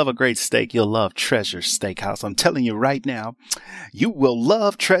 Now, if you love a great steak, you'll love Treasure Steakhouse. I'm telling you right now, you will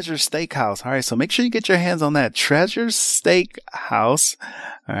love Treasure Steakhouse. All right. So make sure you get your hands on that Treasure Steakhouse.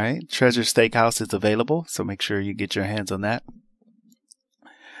 All right. Treasure Steakhouse is available. So make sure you get your hands on that.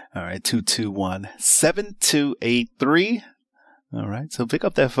 All right, 221-7283. All right, so pick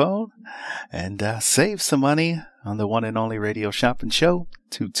up that phone and save some money on the one and only radio shopping show,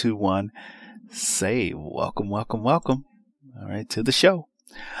 221-SAVE. Welcome, welcome, welcome. All right, to the show.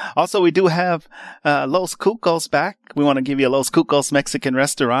 Also, we do have Los Cucos back. We want to give you a Los Cucos Mexican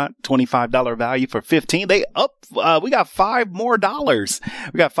restaurant, $25 value for $15. They up. We got $5 more. We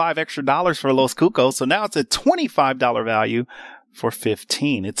got $5 extra for Los Cucos. So now it's a $25 value for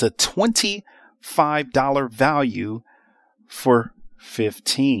 $15. It's a $25 value for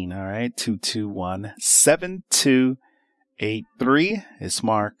 $15. All right. 221-7283 is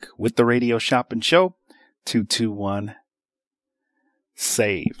Mark with the Radio Shopping Show. 221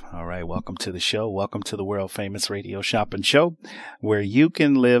 SAVE. All right. Welcome to the show. Welcome to the world famous radio shopping show where you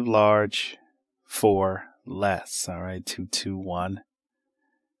can live large for less. All right. 221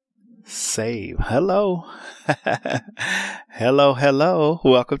 SAVE. Hello. Hello.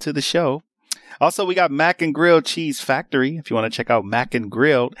 Welcome to the show. Also, we got Mac and Grill Cheese Factory. If you want to check out Mac and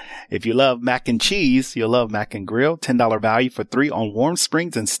Grilled, if you love mac and cheese, you'll love Mac and Grill. $10 value for 3 on Warm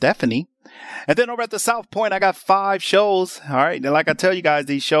Springs and Stephanie. And then over at the South Point, I got 5 shows. All right. And like I tell you guys,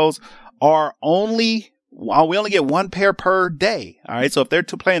 these shows are we only get 1 pair per day. All right. So if they're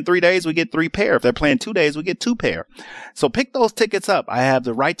playing 3 days, we get 3 pair. If they're playing 2 days, we get 2 pair. So pick those tickets up. I have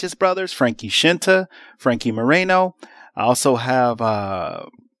the Righteous Brothers, Frankie Shinta, Frankie Moreno. I also have, I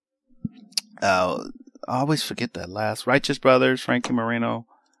always forget that last. Righteous Brothers, Frankie Moreno.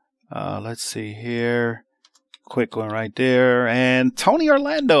 Let's see here. Quick one right there. And Tony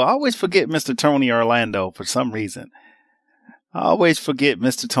Orlando. I always forget Mr. Tony Orlando for some reason. I always forget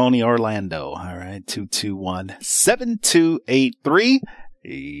Mr. Tony Orlando. All right. 221-7283.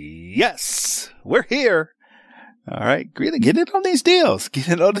 Yes, we're here. All right. Get in on these deals. Get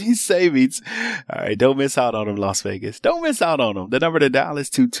in on these savings. All right. Don't miss out on them, Las Vegas. Don't miss out on them. The number to dial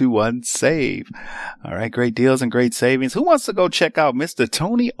is 221-SAVE. All right. Great deals and great savings. Who wants to go check out Mr.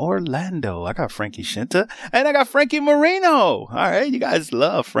 Tony Orlando? I got Frankie Shinta and I got Frankie Moreno. All right. You guys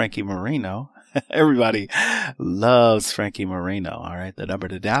love Frankie Moreno. Everybody loves Frankie Moreno. All right. The number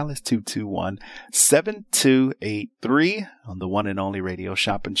to dial is 221-7283 on the one and only radio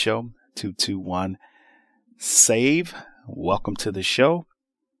shopping show. 221-SAVE. Welcome to the show.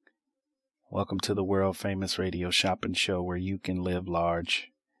 Welcome to the world famous radio shopping show where you can live large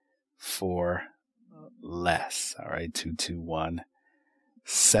for less. All right.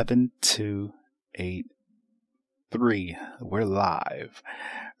 221-7283. We're live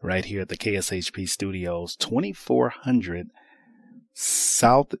right here at the KSHP Studios, 2400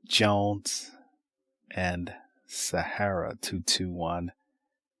 South Jones and Sahara.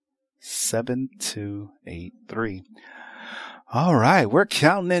 221-7283. All right, we're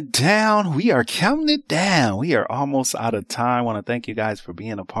counting it down. We are counting it down. We are almost out of time. I want to thank you guys for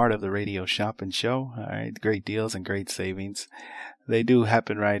being a part of the radio shopping show. All right, great deals and great savings. They do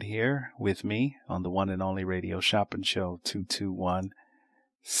happen right here with me on the one and only radio shopping show.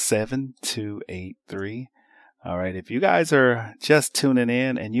 221-7283. All right, if you guys are just tuning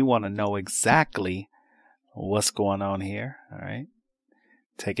in and you want to know exactly what's going on here, all right,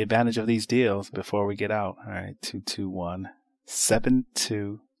 take advantage of these deals before we get out. All right,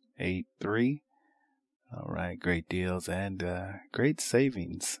 221-7283. All right, great deals and great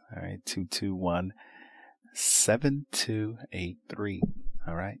savings. All right, 221-7283.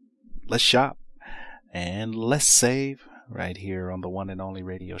 All right, let's shop and let's save right here on the one and only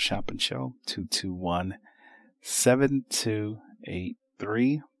radio shopping show.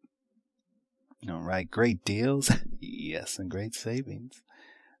 221-7283. All right, great deals. Yes, and great savings.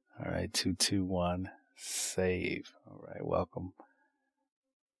 All right, 221-SAVE. All right, welcome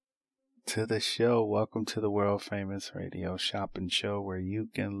to the show. Welcome to the world famous radio shopping show where you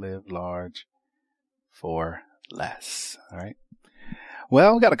can live large for less. All right.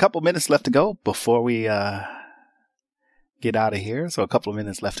 Well, we got a couple minutes left to go before we get out of here. So a couple of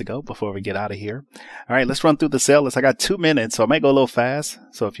minutes left to go before we get out of here. All right, let's run through the sale list. I got 2 minutes, so I might go a little fast.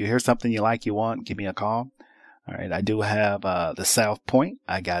 So if you hear something you like, you want, give me a call. All right, I do have the South Point.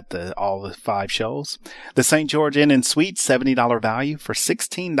 I got all the 5 shows. The St. George Inn and Suites, $70 value for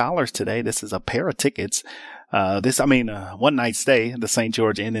 $16 today. This is a pair of tickets. One night stay, the St.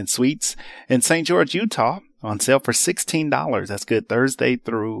 George Inn and Suites in St. George, Utah, on sale for $16. That's good. Thursday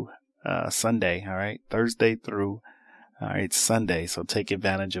through Sunday. All right, Thursday through Sunday. So take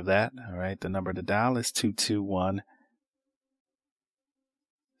advantage of that. All right, the number to dial is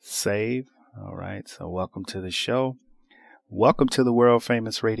 221-SAVE. All right, so welcome to the show. Welcome to the world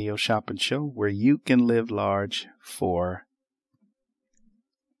famous radio shopping show where you can live large for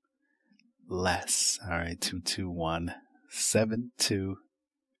less. All right,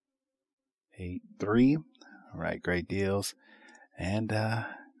 221-7283. All right, great deals, and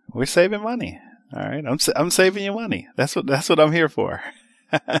we're saving money. All right, I'm saving you money. That's what I'm here for.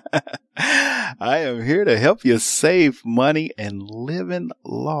 I am here to help you save money and living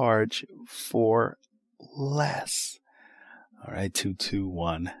large for less. All right,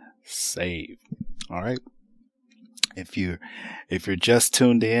 221-SAVE. All right. If you're just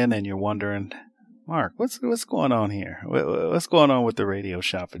tuned in and you're wondering, Mark, what's going on here? What's going on with the radio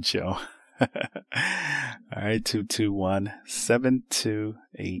shopping show? All right,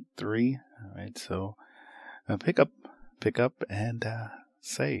 221-7283. All right, so pick up and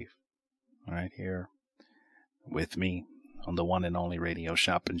save. All right, here with me on the one and only Radio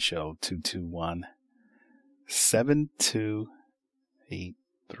Shopping Show, 221-7283.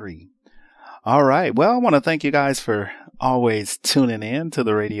 All right. Well, I want to thank you guys for always tuning in to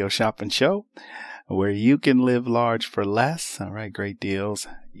the Radio Shopping Show, where you can live large for less. All right. Great deals.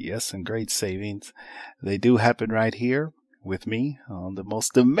 Yes. And great savings. They do happen right here with me on the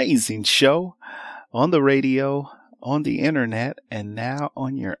most amazing show on the radio, on the internet, and now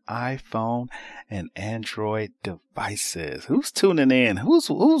on your iPhone and Android devices. Who's tuning in? Who's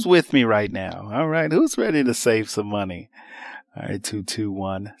with me right now? All right. Who's ready to save some money? All right.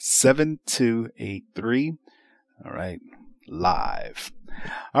 221-7283. All right. Live.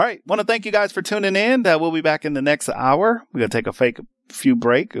 All right. Want to thank you guys for tuning in. We'll be back in the next hour. We're going to take a few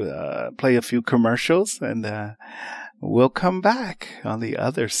break, play a few commercials, and we'll come back on the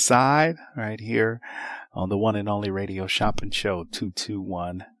other side right here on the one and only Radio Shopping Show,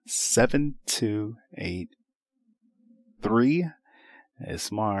 221-7283.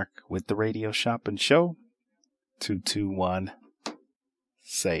 It's Mark with the Radio Shopping Show,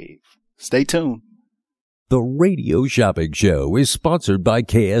 221-SAVE. Stay tuned. The Radio Shopping Show is sponsored by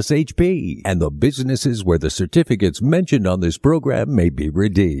KSHP and the businesses where the certificates mentioned on this program may be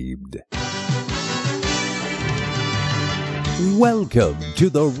redeemed. Welcome to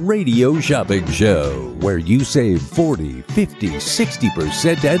the Radio Shopping Show, where you save 40, 50,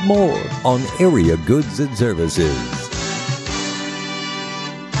 60% and more on area goods and services.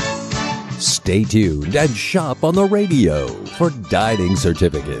 Stay tuned and shop on the radio for dining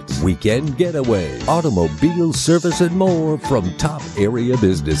certificates, weekend getaway, automobile service, and more from top area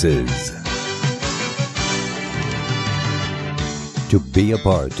businesses. To be a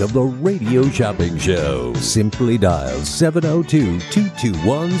part of the Radio Shopping Show, simply dial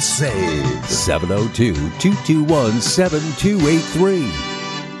 702-221-SAVE,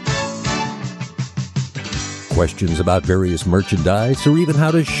 702-221-7283. Questions about various merchandise or even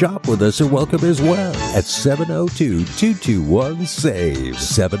how to shop with us are welcome as well at 702-221-SAVE,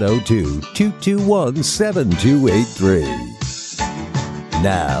 702-221-7283.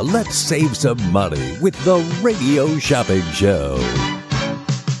 Now, let's save some money with the Radio Shopping Show.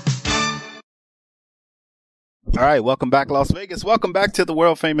 All right, welcome back, Las Vegas. Welcome back to the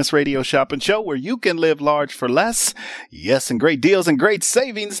world-famous Radio Shopping Show, where you can live large for less. Yes, and great deals and great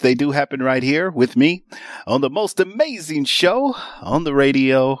savings. They do happen right here with me on the most amazing show on the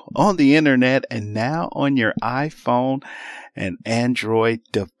radio, on the internet, and now on your iPhone and Android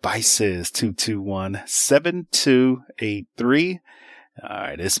devices. 221-7283. All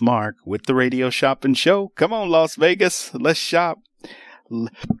right, it's Mark with the Radio Shopping Show. Come on, Las Vegas. Let's shop.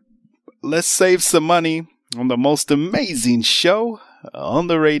 Let's save some money on the most amazing show on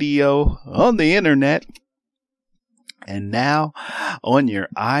the radio, on the internet, and now on your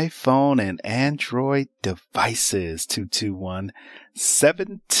iPhone and Android devices.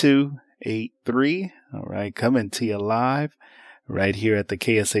 221-7283. All right, coming to you live right here at the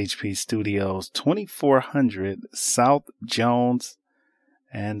KSHP Studios, 2400 South Jones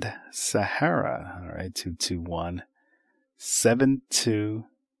and Sahara. All right,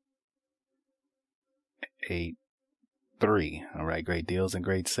 221-7283. All right, great deals and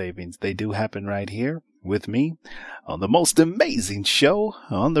great savings. They do happen right here with me on the most amazing show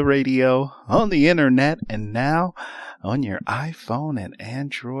on the radio, on the internet, and now on your iPhone and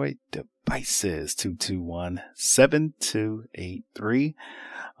Android devices. 221-7283.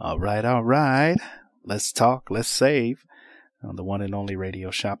 All right. Let's talk, let's save on the one and only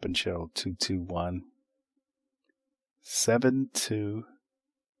Radio Shopping Show,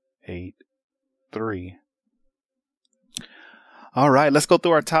 221-7283. All right, let's go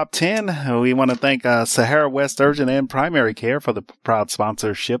through our top 10. We want to thank Sahara West Urgent and Primary Care for the proud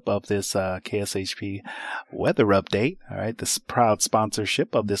sponsorship of this KSHP weather update. All right, this proud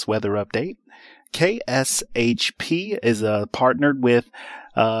sponsorship of this weather update. KSHP is partnered with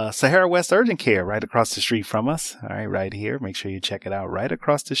Sahara West Urgent Care right across the street from us. All right, right here. Make sure you check it out right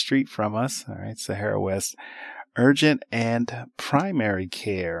across the street from us. All right, Sahara West Urgent and Primary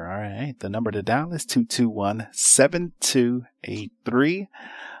Care. All right, the number to dial is 221-7283.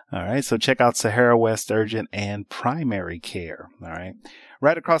 All right, so check out Sahara West Urgent and Primary Care. All right,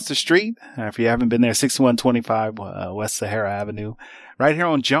 right across the street. If you haven't been there, 6125 West Sahara Avenue, right here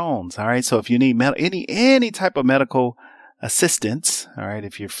on Jones. All right, so if you need any type of medical assistance, all right,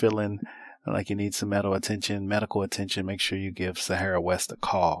 if you're feeling like you need some medical attention, make sure you give Sahara West a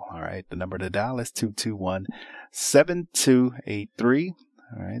call. All right, the number to dial is 221-7283.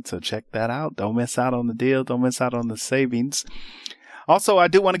 All right, so check that out. Don't miss out on the deal. Don't miss out on the savings. Also, I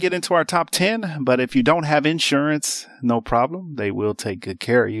do want to get into our top 10, but if you don't have insurance, no problem. They will take good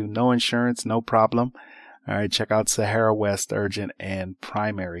care of you. No insurance, no problem. All right, check out Sahara West Urgent and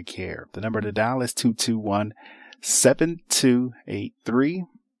Primary Care. The number to dial is 221-7283.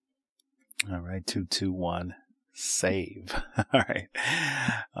 All right, 221-SAVE.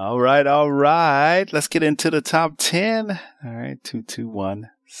 All right. Let's get into the top 10. All right,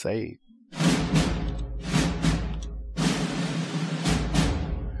 221-SAVE.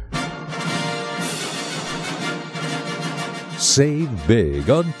 Save big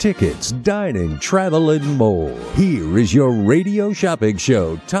on tickets, dining, travel, and more. Here is your radio shopping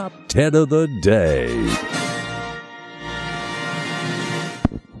show top 10 of the day.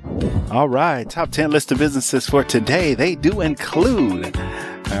 All right, top 10 list of businesses for today. They do include,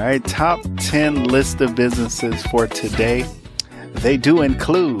 all right, top 10 list of businesses for today. They do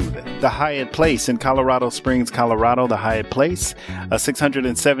include the Hyatt Place in Colorado Springs, Colorado. The Hyatt Place, a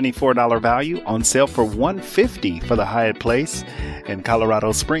 $674 value, on sale for $150 for the Hyatt Place in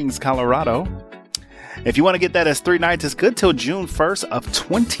Colorado Springs, Colorado. If you want to get that as 3 nights, it's good till June 1st of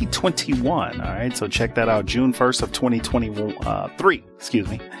 2021. All right, so check that out. June 1st of 2023.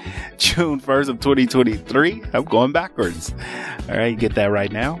 June 1st of 2023. I'm going backwards. All right, you get that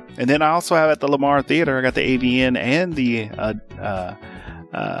right now. And then I also have at the Lamar Theater, I got the AVN and the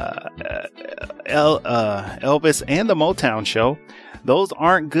Elvis and the Motown show. Those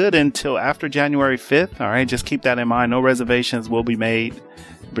aren't good until after January 5th. All right, just keep that in mind. No reservations will be made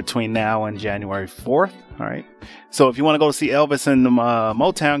between now and January 4th. All right. So if you want to go see Elvis and the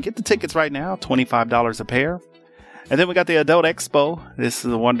Motown, get the tickets right now, $25 a pair. And then we got the Adult Expo. This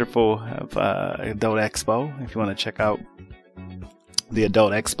is a wonderful Adult Expo. If you want to check out the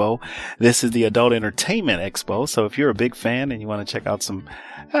Adult Expo, this is the Adult Entertainment Expo. So if you're a big fan and you want to check out some,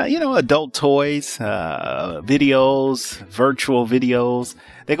 adult toys, videos, virtual videos,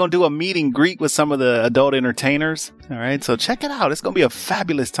 they're going to do a meet and greet with some of the adult entertainers. All right. So check it out. It's going to be a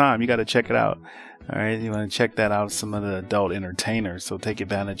fabulous time. You got to check it out. All right. You want to check that out. Some of the adult entertainers. So take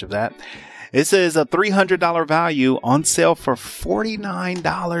advantage of that. This is a $300 value, on sale for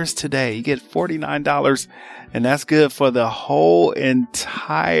 $49 today. You get $49, and that's good for the whole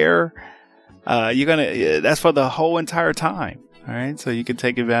entire, that's for the whole entire time. All right. So you can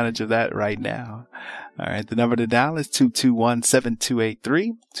take advantage of that right now. All right. The number to dial is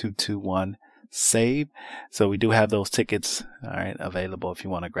 221-7283, 221-SAVE. So we do have those tickets, all right, available if you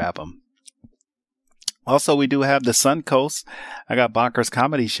want to grab them. Also, we do have the Suncoast. I got Bonkers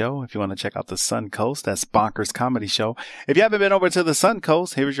Comedy Show. If you want to check out the Suncoast, that's Bonkers Comedy Show. If you haven't been over to the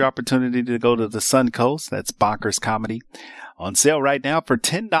Suncoast, here's your opportunity to go to the Suncoast. That's Bonkers Comedy. On sale right now for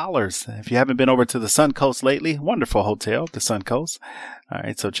 $10. If you haven't been over to the Suncoast lately, wonderful hotel, the Suncoast. All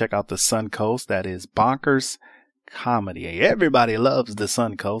right, so check out the Suncoast. That is Bonkers Comedy. Everybody loves the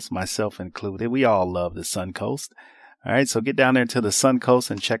Suncoast, myself included. We all love the Suncoast. All right, so get down there to the Suncoast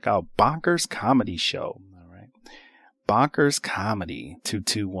and check out Bonkers Comedy Show. All right, Bonkers Comedy,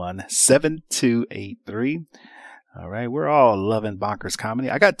 221-7283. All right, we're all loving Bonkers Comedy.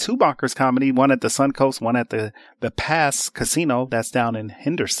 I got 2 Bonkers Comedy, one at the Suncoast, one at the Pass Casino. That's down in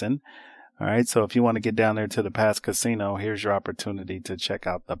Henderson. All right, so if you want to get down there to the Pass Casino, here's your opportunity to check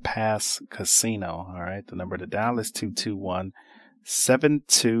out the Pass Casino. All right, the number to dial is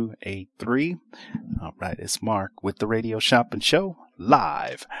 221-7283. All right, it's Mark with the Radio Shopping Show,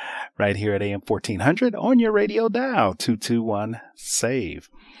 live right here at AM 1400 on your radio dial, 221-SAVE.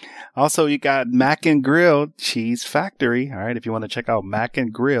 Also, you got Mac and Grill Cheese Factory. All right, if you want to check out Mac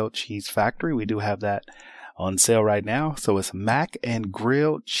and Grill Cheese Factory, we do have that on sale right now. So it's Mac and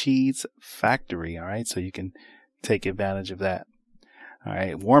Grill Cheese Factory. All right, so you can take advantage of that. All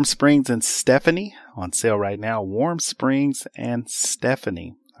right, Warm Springs and Stephanie on sale right now. Warm Springs and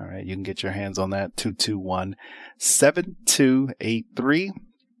Stephanie. All right, you can get your hands on that, 221-7283.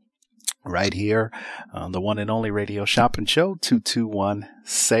 Right here on the one and only Radio Shopping Show,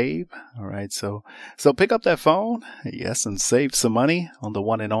 221-SAVE. All right, so pick up that phone, yes, and save some money on the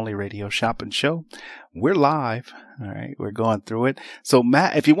one and only Radio Shopping Show. We're live. All right, we're going through it. So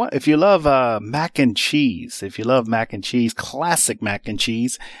if you love mac and cheese, classic mac and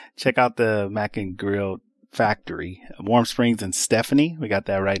cheese, check out the Mac and Grill Factory, Warm Springs and Stephanie. We got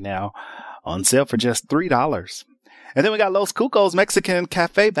that right now on sale for just $3. And then we got Los Cucos Mexican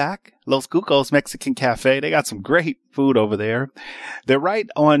Cafe back. Los Cucos Mexican Cafe. They got some great food over there. They're right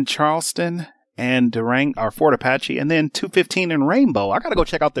on Charleston and Durango, or Fort Apache, and then 215 in Rainbow. I got to go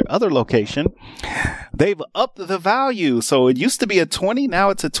check out their other location. They've upped the value. So it used to be a 20. Now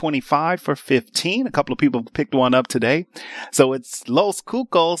it's a 25 for 15. A couple of people picked one up today. So it's Los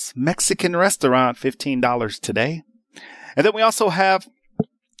Cucos Mexican Restaurant, $15 today. And then we also have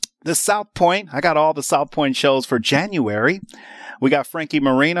the South Point. I got all the South Point shows for January. We got Frankie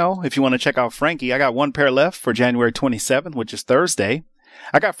Marino. If you want to check out Frankie, I got one pair left for January 27th, which is Thursday.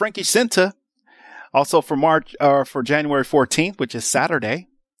 I got Frankie Cinta also for for January 14th, which is Saturday.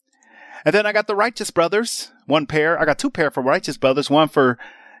 And then I got the Righteous Brothers, one pair. I got two pair for Righteous Brothers, one for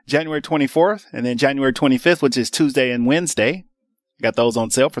January 24th and then January 25th, which is Tuesday and Wednesday. Got those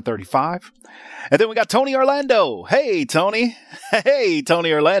on sale for $35. And then we got Tony Orlando. Hey, Tony. Hey,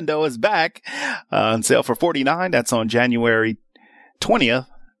 Tony Orlando is back on sale for $49. That's on January 20th.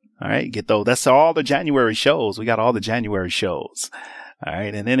 All right. Get those. That's all the January shows. We got all the January shows. All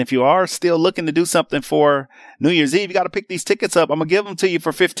right. And then if you are still looking to do something for New Year's Eve, you got to pick these tickets up. I'm going to give them to you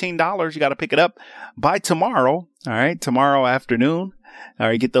for $15. You got to pick it up by tomorrow. All right. Tomorrow afternoon. All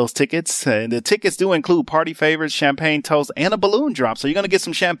right, get those tickets. And the tickets do include party favors, champagne toast, and a balloon drop. So you're going to get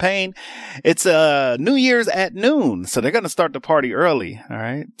some champagne. It's New Year's at noon. So they're going to start the party early. All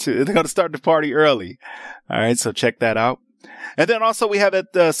right. They're going to start the party early. All right. So check that out. And then also we have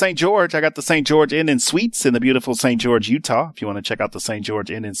at St. George. I got the St. George Inn and Suites in the beautiful St. George, Utah. If you want to check out the St.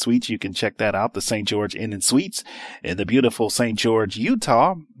 George Inn and Suites, you can check that out. The St. George Inn and Suites in the beautiful St. George,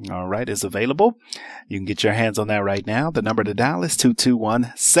 Utah. All right, is available. You can get your hands on that right now. The number to dial is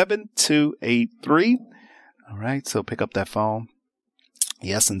 221-7283. All right, so pick up that phone.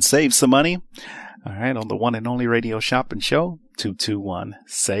 Yes, and save some money. All right, on the one and only radio shop and show,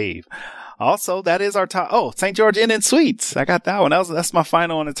 221-SAVE. Also, that is our top. Oh, St. George Inn and Suites. I got that one. That's my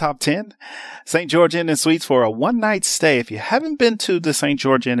final on the top 10. St. George Inn and Suites for a one-night stay. If you haven't been to the St.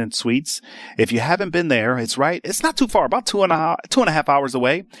 George Inn and Suites, if you haven't been there, it's not too far, about two and a half hours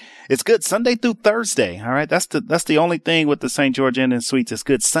away. It's good Sunday through Thursday. All right. That's the only thing with the St. George Inn and Suites. It's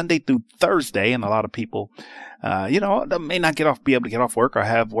good Sunday through Thursday. And a lot of people, may not be able to get off work or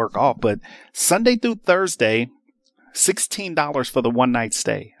have work off, but Sunday through Thursday, $16 for the one night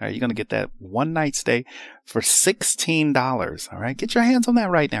stay. All right, you're going to get that one night stay for $16. All right, get your hands on that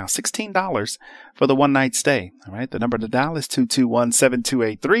right now. $16 for the one night stay. All right, the number to dial is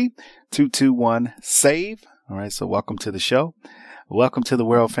 221-7283, 221-SAVE. All right, so welcome to the show. Welcome to the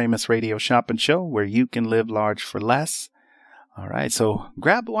world famous radio shopping show where you can live large for less. All right, so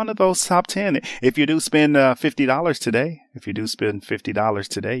grab one of those top 10. If you do spend $50 today,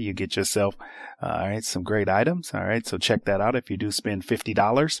 you get yourself, some great items. All right, so check that out. If you do spend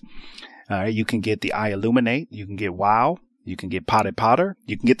 $50, you can get the iLluminate, you can get WOW, you can get Potted Potter,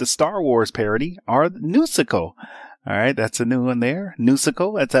 you can get the Star Wars parody or the Newsicle. All right, that's a new one there.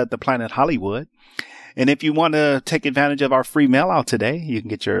 Newsicle, that's at the Planet Hollywood. And if you want to take advantage of our free mail out today, you can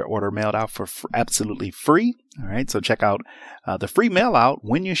get your order mailed out for absolutely free. All right. So check out the free mail out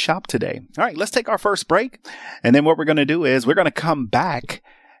when you shop today. All right. Let's take our first break. And then what we're going to do is we're going to come back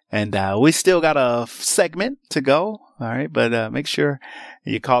and we still got a segment to go. All right. But make sure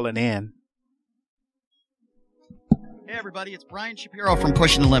you're calling in. Hey everybody, it's Brian Shapiro from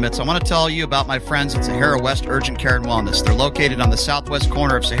Pushing the Limits. I want to tell you about my friends at Sahara West Urgent Care and Wellness. They're located on the southwest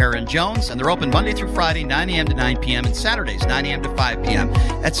corner of Sahara and Jones, and they're open Monday through Friday, 9 a.m. to 9 p.m., and Saturdays, 9 a.m. to 5 p.m.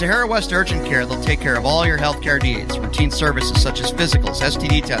 At Sahara West Urgent Care, they'll take care of all your healthcare needs, routine services such as physicals,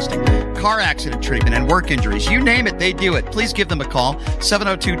 STD testing, car accident treatment, and work injuries. You name it, they do it. Please give them a call,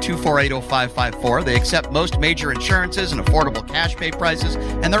 702-248-0554. They accept most major insurances and affordable cash pay prices,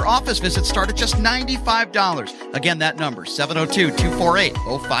 and their office visits start at just $95. Again, that number,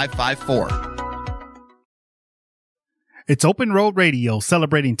 702-248-0554. It's Open Road Radio,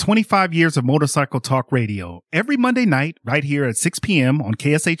 celebrating 25 years of motorcycle talk radio. Every Monday night, right here at 6 p.m. on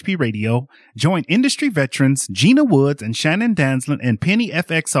KSHP Radio, join industry veterans Gina Woods and Shannon Danslin and Penny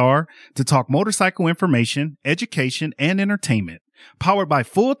FXR to talk motorcycle information, education, and entertainment. Powered by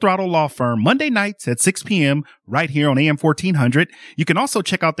Full Throttle Law Firm, Monday nights at 6 p.m. right here on AM 1400. You can also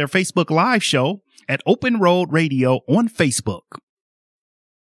check out their Facebook Live show at Open Road Radio on Facebook.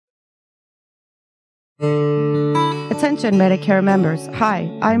 Attention Medicare members. Hi,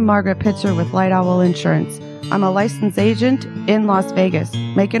 I'm Margaret Pitcher with Light Owl Insurance. I'm a licensed agent in Las Vegas.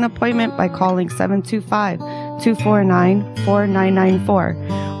 Make an appointment by calling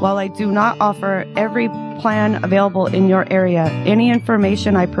 725-249-4994. While I do not offer every plan available in your area, any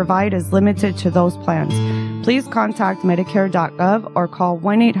information I provide is limited to those plans. Please contact Medicare.gov or call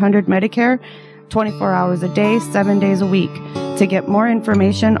 1-800-MEDICARE 24 hours a day, 7 days a week to get more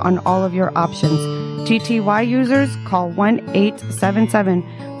information on all of your options. TTY users, call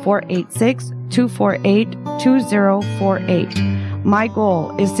 1-877-486-248-2048. My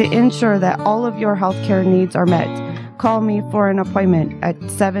goal is to ensure that all of your healthcare needs are met. Call me for an appointment at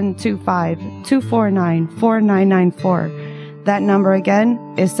 725-249-4994. That number again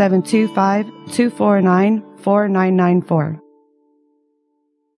is 725-249-4994.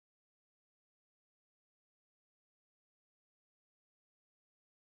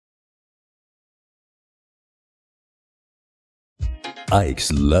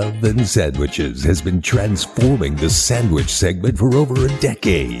 Ike's Love and Sandwiches has been transforming the sandwich segment for over a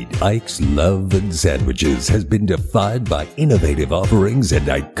decade. Ike's Love and Sandwiches has been defined by innovative offerings and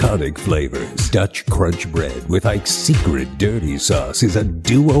iconic flavors. Dutch Crunch Bread with Ike's secret dirty sauce is a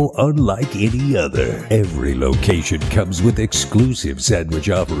duo unlike any other. Every location comes with exclusive sandwich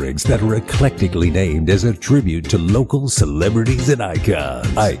offerings that are eclectically named as a tribute to local celebrities and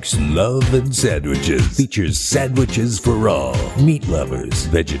icons. Ike's Love and Sandwiches features sandwiches for all. Meat lovers,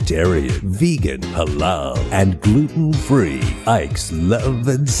 vegetarian, vegan, halal, and gluten-free. Ike's Love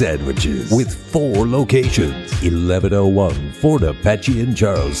and Sandwiches with 4 locations. 1101 Fort Apache in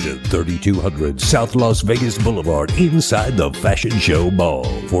Charleston, 3200 South Las Vegas Boulevard inside the Fashion Show Mall,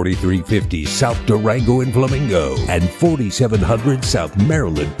 4350 South Durango in Flamingo, and 4700 South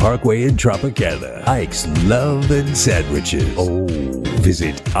Maryland Parkway in Tropicana. Ike's Love and Sandwiches. Oh,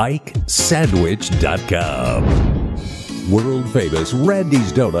 visit IkeSandwich.com. World famous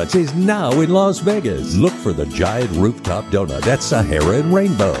Randy's Donuts is now in Las Vegas. Look for the giant rooftop donut at Sahara and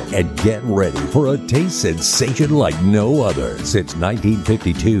Rainbow and get ready for a taste sensation like no other. Since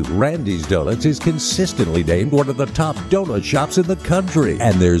 1952, Randy's Donuts is consistently named one of the top donut shops in the country.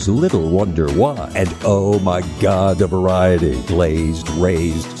 And there's little wonder why. And oh my God, the variety. Glazed,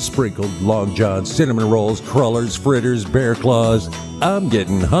 raised, sprinkled, long johns, cinnamon rolls, crullers, fritters, bear claws. I'm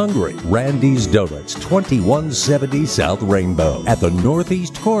getting hungry. Randy's Donuts, 2170 South Rainbow, at the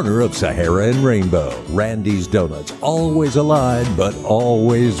northeast corner of Sahara and Rainbow. Randy's Donuts, always alive, but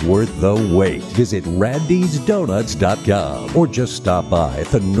always worth the wait. Visit randysdonuts.com or just stop by at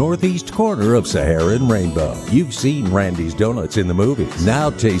the northeast corner of Sahara and Rainbow. You've seen Randy's Donuts in the movies. Now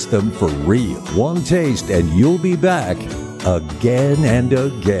taste them for real. One taste and you'll be back again and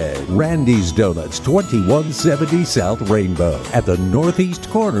again. Randy's Donuts, 2170 South Rainbow, at the northeast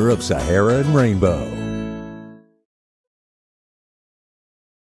corner of Sahara and Rainbow.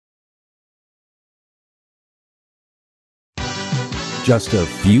 Just a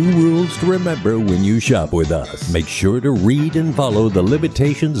few rules to remember when you shop with us. Make sure to read and follow the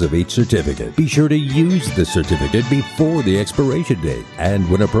limitations of each certificate. Be sure to use the certificate before the expiration date. And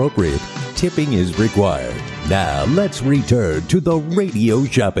when appropriate, tipping is required. Now, let's return to the Radio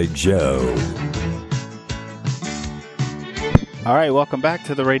Shopping Show. All right, welcome back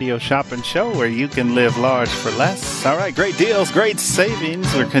to the Radio Shopping Show, where you can live large for less. All right, great deals, great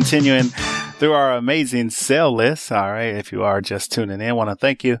savings. We're continuing through our amazing sale list. All right, if you are just tuning in, I want to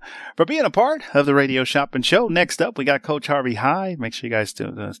thank you for being a part of the Radio Shopping Show. Next up, we got Coach Harvey Hyde. Make sure you guys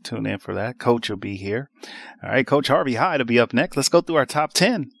tune in for that. Coach will be here. All right, Coach Harvey Hyde will be up next. Let's go through our top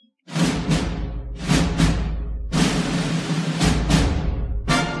 10.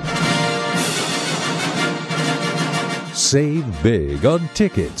 Save big on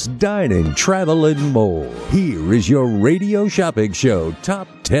tickets, dining, travel, and more. Here is your Radio Shopping Show Top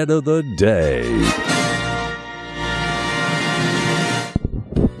 10 of the day.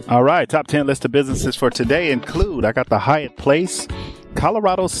 All right, top 10 list of businesses for today include, I got the Hyatt Place,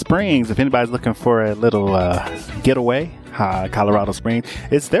 Colorado Springs. If anybody's looking for a little getaway, Colorado Springs,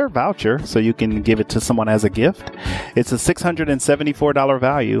 it's their voucher, so you can give it to someone as a gift. It's a $674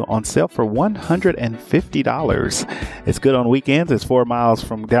 value, on sale for $150. It's good on weekends. It's 4 miles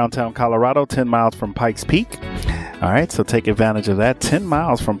from downtown Colorado, 10 miles from Pikes Peak. All right, so take advantage of that. 10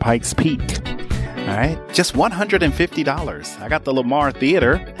 miles from Pikes Peak. All right, just $150. I got the Lamar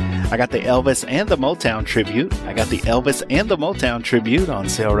Theater. I got the Elvis and the Motown Tribute. I got the Elvis and the Motown Tribute on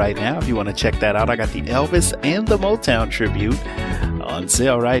sale right now. If you want to check that out, I got the Elvis and the Motown Tribute on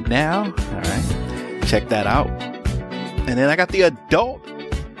sale right now. All right, check that out. And then I got the Adult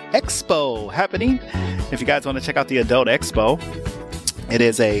Expo happening. If you guys want to check out the Adult Expo, it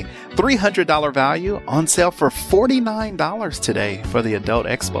is a $300 value, on sale for $49 today for the Adult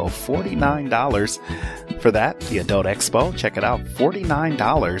Expo. $49 for that, the Adult Expo. Check it out,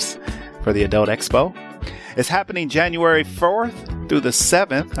 $49 for the Adult Expo. It's happening January 4th through the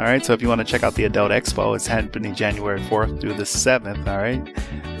 7th. All right, so if you want to check out the Adult Expo, it's happening January 4th through the 7th. All right,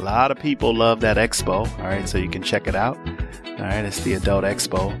 a lot of people love that expo. All right, so you can check it out. All right, it's the Adult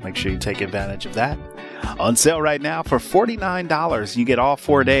Expo. Make sure you take advantage of that. On sale right now for $49. You get all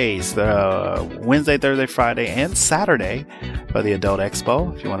 4 days, Wednesday, Thursday, Friday, and Saturday for the Adult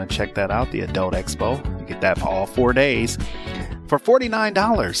Expo. If you want to check that out, the Adult Expo, you get that for all 4 days for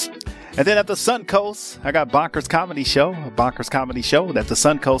 $49. And then at the Suncoast, I got Bonkers Comedy Show. Bonkers Comedy Show at the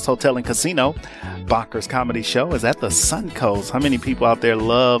Suncoast Hotel and Casino. Bonkers Comedy Show is at the Suncoast. How many people out there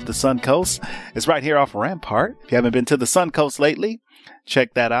love the Suncoast? It's right here off Rampart. If you haven't been to the Suncoast lately,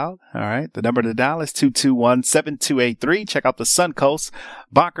 check that out. All right. The number to dial is 221-7283. Check out the Suncoast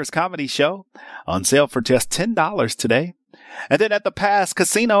Bonkers Comedy Show, on sale for just $10 today. And then at the Pass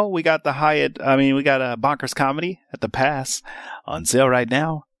Casino, we got Bonkers Comedy at the Pass on sale right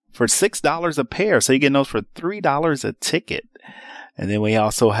now for $6 a pair. So you're getting those for $3 a ticket. And then we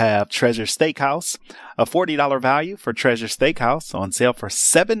also have Treasure Steakhouse, a $40 value for Treasure Steakhouse on sale for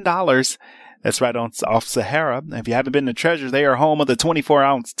 $7. That's right off Sahara. If you haven't been to Treasure, they are home of the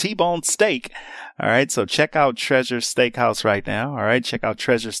 24-ounce T-bone steak. All right, so check out Treasure Steakhouse right now. All right, check out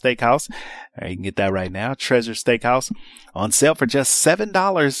Treasure Steakhouse. All right, you can get that right now. Treasure Steakhouse on sale for just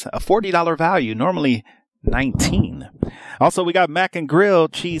 $7, a $40 value, normally $19. Also, we got Mac and Grill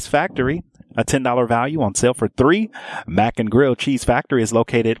Cheese Factory, a $10 value on sale for $3. Mac and Grill Cheese Factory is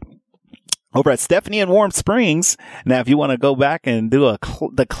located over at Stephanie and Warm Springs. Now, if you want to go back and do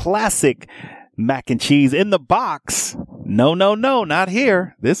the classic mac and cheese in the box, no, not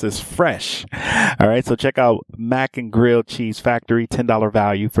here. This is fresh. All right, so check out Mac and Grill Cheese Factory, $10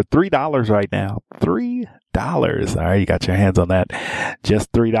 value for $3 right now. $3. All right, you got your hands on that.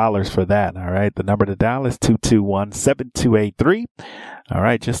 Just $3 for that. All right, the number to dial is 221-7283. All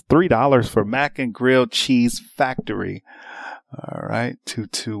right, just $3 for Mac and Grill Cheese Factory. All right,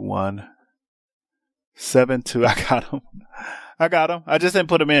 221-72. I got him. I just didn't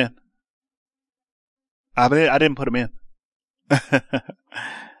put him in. I didn't put him in.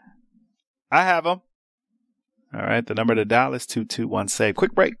 I have him. All right, the number to dial is 221-SAVE.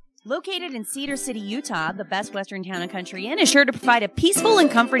 Quick break. Located in Cedar City, Utah, the Best Western Town and Country Inn is sure to provide a peaceful and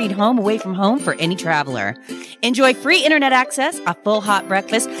comforting home away from home for any traveler. Enjoy free internet access, a full hot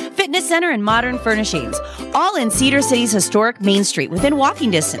breakfast, fitness center, and modern furnishings. All in Cedar City's historic Main Street, within walking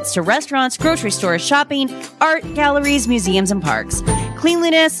distance to restaurants, grocery stores, shopping, art, galleries, museums, and parks.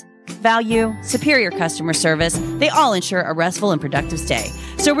 Cleanliness, value, superior customer service, they all ensure a restful and productive stay.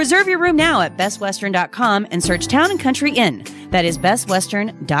 So reserve your room now at bestwestern.com and search Town and Country Inn. That is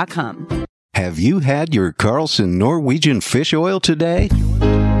bestwestern.com. Have you had your Carlson Norwegian fish oil today?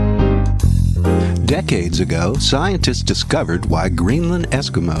 Decades ago, scientists discovered why Greenland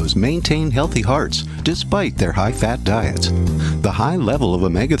Eskimos maintain healthy hearts despite their high-fat diets. The high level of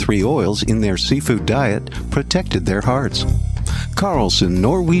omega-3 oils in their seafood diet protected their hearts. Carlson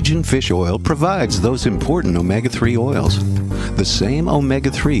Norwegian fish oil provides those important omega-3 oils. The same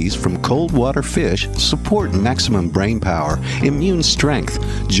omega-3s from cold water fish support maximum brain power, immune strength,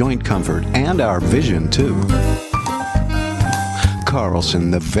 joint comfort, and our vision too. Carlson,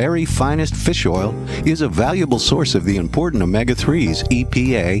 the very finest fish oil, is a valuable source of the important omega-3s,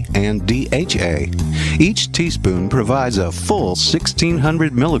 EPA and DHA. Each teaspoon provides a full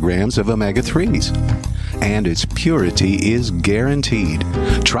 1,600 milligrams of omega-3s. And its purity is guaranteed.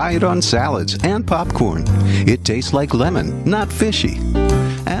 Try it on salads and popcorn. It tastes like lemon, not fishy.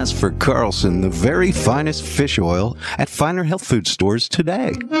 As for Carlson, the very finest fish oil, at finer health food stores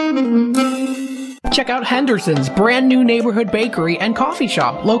today. Check out Henderson's brand new neighborhood bakery and coffee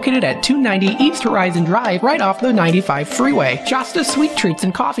shop located at 290 East Horizon Drive right off the 95 freeway. Shasta Sweet Treats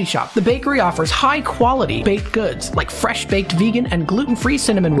and Coffee Shop. The bakery offers high quality baked goods like fresh baked vegan and gluten-free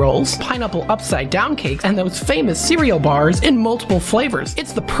cinnamon rolls, pineapple upside down cakes, and those famous cereal bars in multiple flavors.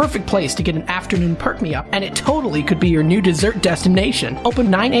 It's the perfect place to get an afternoon perk-me-up, and it totally could be your new dessert destination. Open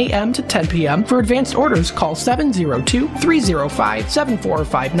 9 a.m. to 10 p.m. For advanced orders, call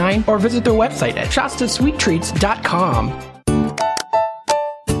 702-305-7459 or visit their website at ShastaSweetTreats.com.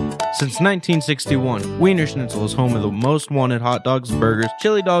 Since 1961, Wiener Schnitzel is home of the most wanted hot dogs, burgers,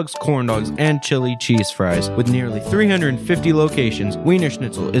 chili dogs, corn dogs, and chili cheese fries. With nearly 350 locations, Wiener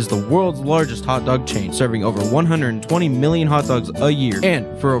Schnitzel is the world's largest hot dog chain, serving over 120 million hot dogs a year. And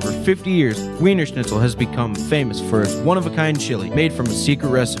for over 50 years, Wiener Schnitzel has become famous for its one-of-a-kind chili made from a secret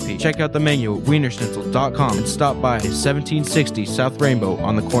recipe. Check out the menu at wienerschnitzel.com and stop by 1760 South Rainbow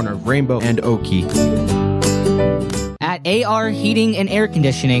on the corner of Rainbow and Oakey. At AR Heating and Air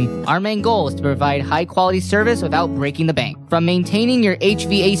Conditioning, our main goal is to provide high-quality service without breaking the bank. From maintaining your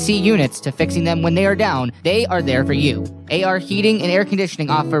HVAC units to fixing them when they are down, they are there for you. AR Heating and Air Conditioning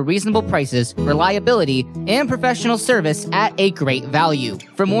offer reasonable prices, reliability, and professional service at a great value.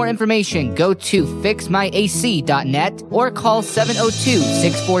 For more information, go to fixmyac.net or call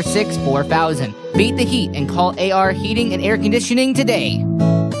 702-646-4000. Beat the heat and call AR Heating and Air Conditioning today.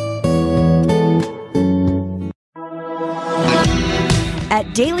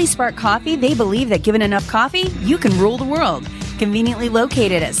 At Daily Spark Coffee, they believe that given enough coffee, you can rule the world. Conveniently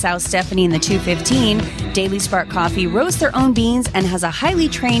located at South Stephanie in the 215, Daily Spark Coffee roasts their own beans and has a highly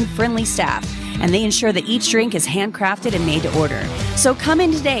trained, friendly staff. And they ensure that each drink is handcrafted and made to order. So come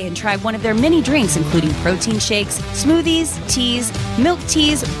in today and try one of their many drinks, including protein shakes, smoothies, teas, milk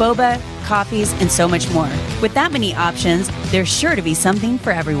teas, boba, coffees, and so much more. With that many options, there's sure to be something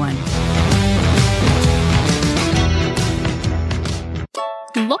for everyone.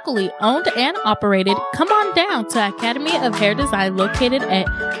 Locally owned and operated, come on down to Academy of Hair Design located at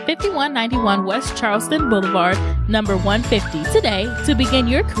 5191 West Charleston Boulevard, number 150 today to begin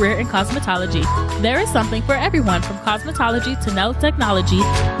your career in cosmetology. There is something for everyone from cosmetology to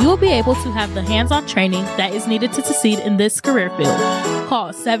nanotechnology. You will be able to have the hands-on training that is needed to succeed in this career field.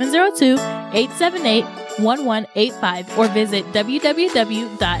 Call 702-878-1185 or visit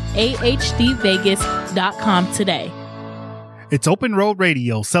www.ahdvegas.com today. It's Open Road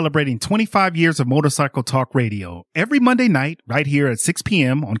Radio, celebrating 25 years of motorcycle talk radio. Every Monday night, right here at 6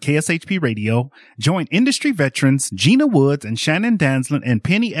 p.m. on KSHP Radio, join industry veterans Gina Woods and Shannon Danslin and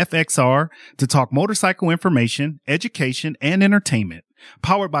Penny FXR to talk motorcycle information, education, and entertainment.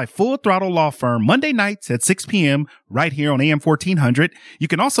 Powered by Full Throttle Law Firm, Monday nights at 6 p.m. right here on AM 1400. You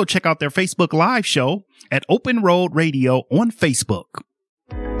can also check out their Facebook Live show at Open Road Radio on Facebook.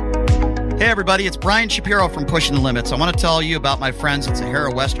 Hey everybody, it's Brian Shapiro from Pushing the Limits. I want to tell you about my friends at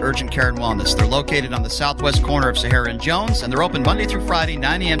Sahara West Urgent Care and Wellness. They're located on the southwest corner of Sahara and Jones, and they're open Monday through Friday,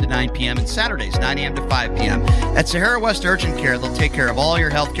 9 a.m. to 9 p.m., and Saturdays, 9 a.m. to 5 p.m. At Sahara West Urgent Care, they'll take care of all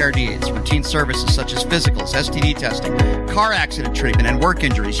your healthcare needs, routine services such as physicals, STD testing, car accident treatment, and work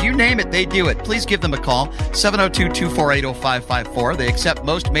injuries. You name it, they do it. Please give them a call, 702-248-0554. They accept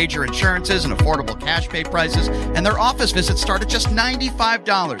most major insurances and affordable cash pay prices, and their office visits start at just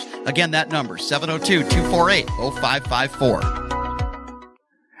 $95. Again, that number,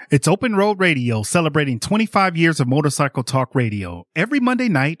 702-248-0554. It's Open Road Radio, celebrating 25 years of motorcycle talk radio. Every Monday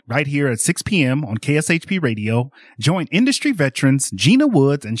night, right here at 6 p.m. on KSHP Radio, join industry veterans Gina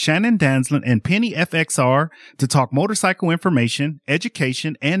Woods and Shannon Danslin and Penny FXR to talk motorcycle information,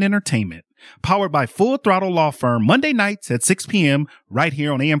 education, and entertainment. Powered by Full Throttle Law Firm, Monday nights at 6 p.m. right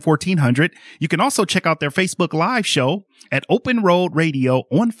here on AM 1400. You can also check out their Facebook Live show at Open Road Radio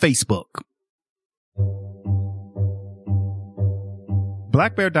on Facebook.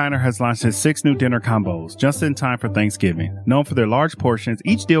 Black Bear Diner has launched its 6 new dinner combos just in time for Thanksgiving. Known for their large portions,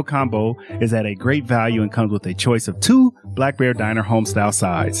 each deal combo is at a great value and comes with a choice of 2 Black Bear Diner home-style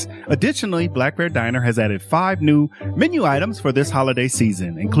sides. Additionally, Black Bear Diner has added 5 new menu items for this holiday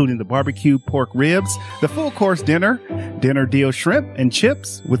season, including the barbecue pork ribs, the full-course dinner deal shrimp and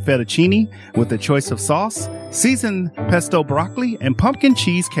chips with fettuccine with a choice of sauce, seasoned pesto broccoli, and pumpkin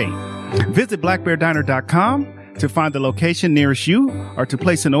cheese cake. Visit blackbeardiner.com to find the location nearest you or to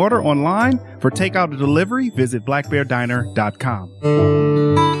place an order online for takeout or delivery. Visit blackbeardiner.com.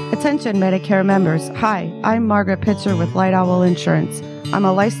 Attention Medicare members. Hi, I'm Margaret Pitcher with Light Owl Insurance. I'm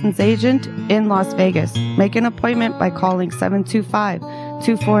a licensed agent in Las Vegas. Make an appointment by calling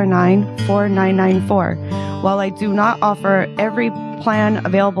 725-249-4994. While I do not offer every plan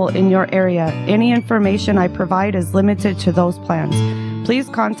available in your area, any information I provide is limited to those plans. Please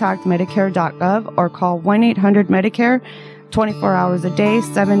contact Medicare.gov or call 1-800-MEDICARE 24 hours a day,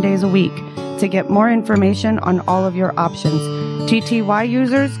 7 days a week to get more information on all of your options. TTY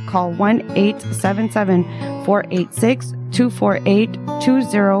users, call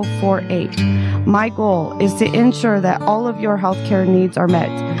 1-877-486-248-2048. My goal is to ensure that all of your healthcare needs are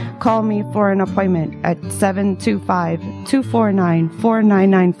met. Call me for an appointment at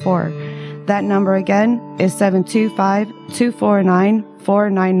 725-249-4994. That number again is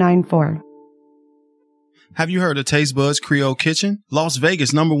 725-249-4994. Have you heard of Taste Buds Creole Kitchen? Las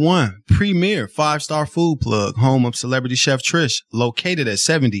Vegas #1 premier 5-star food plug, home of celebrity chef Trish, located at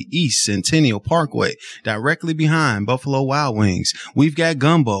 70 East Centennial Parkway, directly behind Buffalo Wild Wings. We've got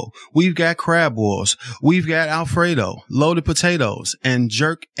gumbo, we've got crab balls, we've got Alfredo, loaded potatoes, and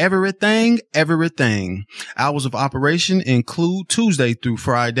jerk everything. Hours of operation include Tuesday through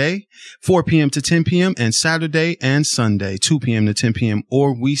Friday, 4 p.m. to 10 p.m., and Saturday and Sunday, 2 p.m. to 10 p.m.,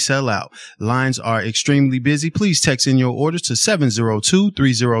 or we sell out. Lines are extremely busy. Please text in your orders to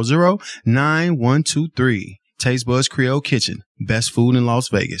 702-300-9123. Taste Buds Creole Kitchen. Best food in Las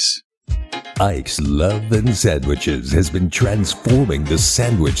Vegas. Ike's Love and Sandwiches has been transforming the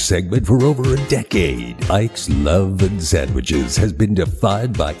sandwich segment for over a decade. Ike's Love and Sandwiches has been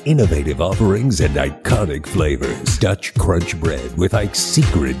defined by innovative offerings and iconic flavors. Dutch Crunch Bread with Ike's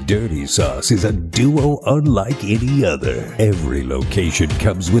Secret Dirty Sauce is a duo unlike any other. Every location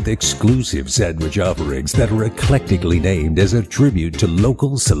comes with exclusive sandwich offerings that are eclectically named as a tribute to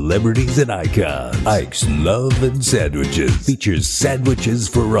local celebrities and icons. Ike's Love and Sandwiches features sandwiches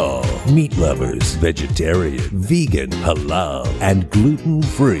for all, meatloaf, lovers, vegetarian, vegan, halal, and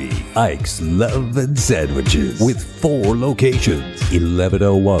gluten-free. Ike's Love and Sandwiches with 4 locations.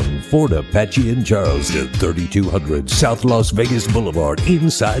 1101 Fort Apache in Charleston, 3200 South Las Vegas Boulevard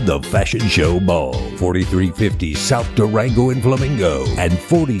inside the Fashion Show Mall, 4350 South Durango in Flamingo, and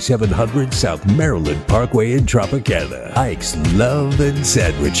 4700 South Maryland Parkway in Tropicana. Ike's Love and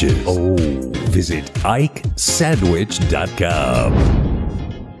Sandwiches. Oh, visit IkeSandwich.com.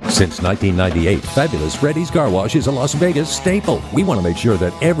 Since 1998, Fabulous Freddy's Car Wash is a Las Vegas staple. We want to make sure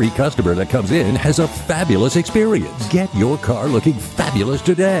that every customer that comes in has a fabulous experience. Get your car looking fabulous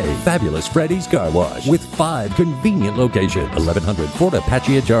today. Fabulous Freddy's Car Wash with 5 convenient locations. 1100 Fort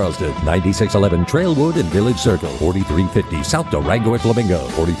Apache at Charleston, 9611 Trailwood and Village Circle, 4350 South Durango at Flamingo,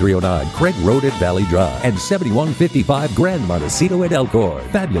 4309 Craig Road at Valley Drive, and 7155 Grand Montecito at Elkhorn.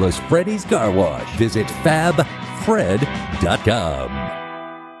 Fabulous Freddy's Car Wash. Visit fabfred.com.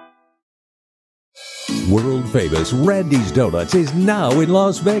 World famous Randy's Donuts is now in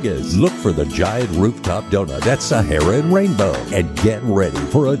Las Vegas. Look for the giant rooftop donut at Sahara and Rainbow and get ready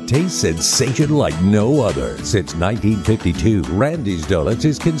for a taste sensation like no other. Since 1952, Randy's Donuts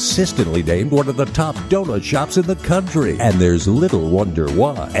is consistently named one of the top donut shops in the country. And there's little wonder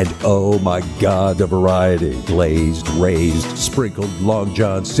why. And oh my God, the variety. Glazed, raised, sprinkled, Long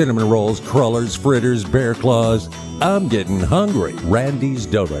John, cinnamon rolls, crullers, fritters, bear claws. I'm getting hungry. Randy's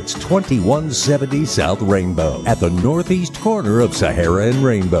Donuts, 2170 South Rainbow, at the northeast corner of Sahara and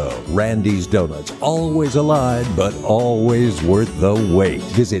Rainbow. Randy's Donuts, always alive, but always worth the wait.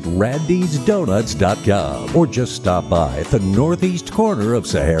 Visit randysdonuts.com or just stop by at the northeast corner of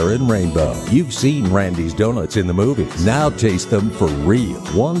Sahara and Rainbow. You've seen Randy's Donuts in the movies. Now taste them for real.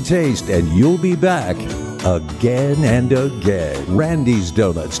 One taste and you'll be back again and again. Randy's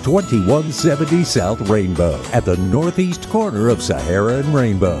Donuts, 2170 South Rainbow, at the northeast corner of Sahara and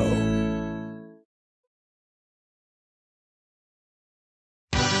Rainbow.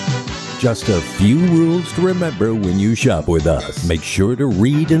 Just a few rules to remember when you shop with us. Make sure to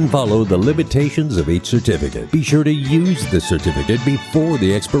read and follow the limitations of each certificate. Be sure to use the certificate before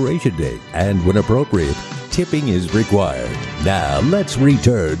the expiration date. And when appropriate, tipping is required. Now, let's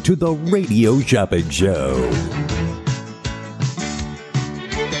return to the Radio Shopping Show.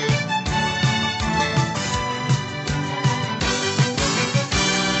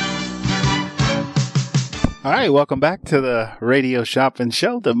 All right, welcome back to the Radio Shopping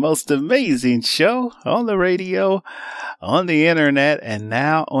Show, the most amazing show on the radio, on the internet, and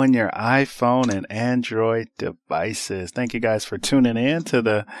now on your iPhone and Android devices. Thank you guys for tuning in to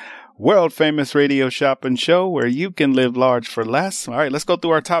the world famous Radio Shopping Show, where you can live large for less. All right, let's go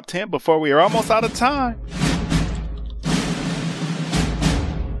through our top 10 before we are almost out of time.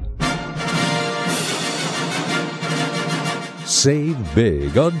 Save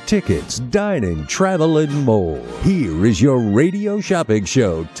big on tickets, dining, travel, and more. Here is your Radio Shopping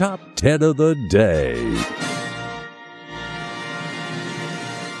Show Top 10 of the day.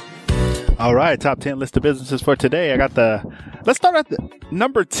 All right, top 10 list of businesses for today. Let's start at the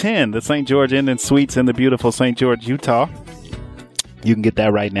number 10, the St. George Inn and Suites in the beautiful St. George, Utah. You can get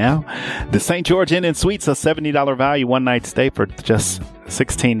that right now. The St. George Inn and Suites, a $70 value, one night stay for just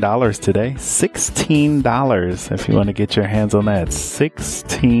 $16 today. $16 if you want to get your hands on that.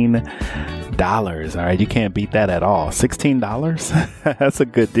 $16. All right, you can't beat that at all. $16? That's a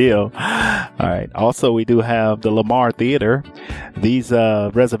good deal. All right. Also, we do have the Lamar Theater. These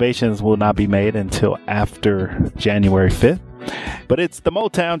reservations will not be made until after January 5th. But it's the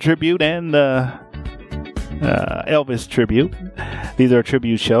Motown tribute and the Elvis tribute. These are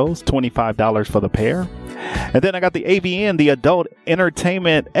tribute shows, $25 for the pair. And then I got the AVN, the Adult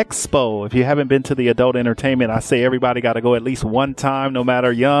Entertainment Expo. If you haven't been to the Adult Entertainment, I say everybody got to go at least one time, no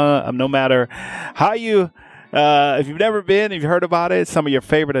matter no matter how you, if you've never been, if you've heard about it, some of your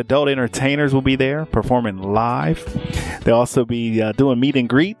favorite adult entertainers will be there performing live. They'll also be doing meet and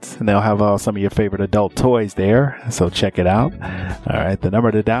greets, and they'll have some of your favorite adult toys there. So check it out. All right. The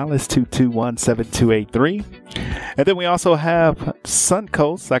number to dial is 221-7283. And then we also have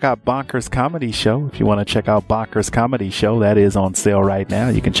Suncoast. I got Bonkers Comedy Show. If you want to check out Bonkers Comedy Show, that is on sale right now.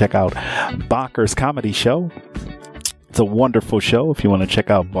 You can check out Bonkers Comedy Show. It's a wonderful show. If you want to check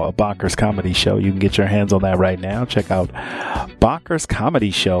out Bonkers Comedy Show, you can get your hands on that right now. Check out Bonkers Comedy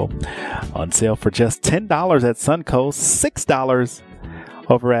Show, on sale for just $10 at Suncoast, $6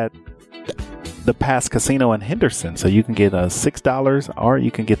 over at the Pass Casino in Henderson. So you can get $6, or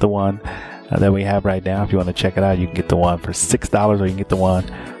you can get the one that we have right now. If you want to check it out, you can get the one for $6, or you can get the one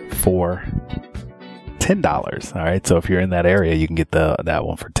for $10. All right. So if you're in that area, you can get that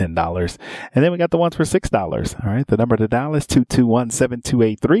one for $10. And then we got the ones for $6. All right. The number to dial is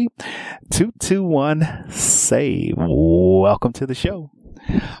 221-7283, 221-SAVE. Welcome to the show.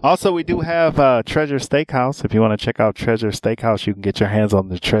 Also, we do have Treasure Steakhouse. If you want to check out Treasure Steakhouse, you can get your hands on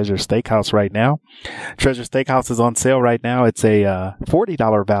the Treasure Steakhouse right now. Treasure Steakhouse is on sale right now. It's a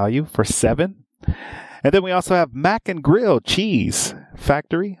 $40 value for $7. And then we also have Mac and Grill Cheese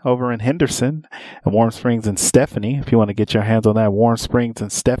Factory over in Henderson and Warm Springs and Stephanie. If you want to get your hands on that, Warm Springs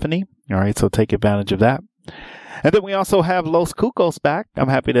and Stephanie. All right, so take advantage of that. And then we also have Los Cucos back. I'm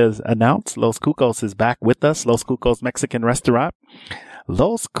happy to announce Los Cucos is back with us. Los Cucos Mexican Restaurant.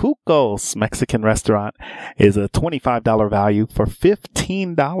 Los Cucos Mexican Restaurant is a $25 value for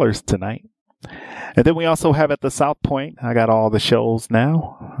 $15 tonight. And then we also have at the South Point, I got all the shows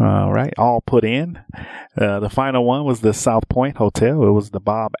now, right, all put in. The final one was the South Point Hotel. It was the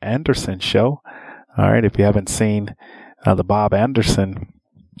Bob Anderson show. All right, if you haven't seen the Bob Anderson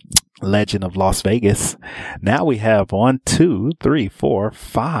Legend of Las Vegas, now we have 5.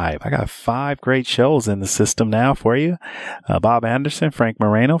 I got 5 great shows in the system now for you. Bob Anderson, Frank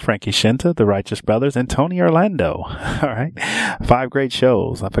Moreno, Frankie Shinta, the Righteous Brothers, and Tony Orlando. All right. 5 great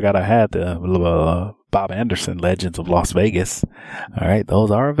shows. I forgot I had the Bob Anderson Legends of Las Vegas. All right.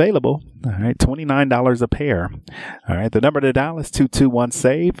 Those are available. All right. $29 a pair. All right. The number to dial is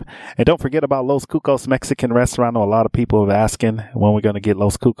 221-SAVE. And don't forget about Los Cucos Mexican Restaurant. I know a lot of people are asking when we're going to get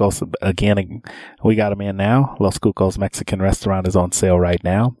Los Cucos again. We got them in now. Los Cucos Mexican Restaurant is on sale right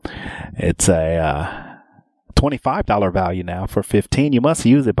now. It's a $25 value now for $15. You must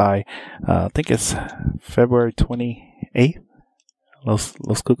use it by, I think it's February 28th. Los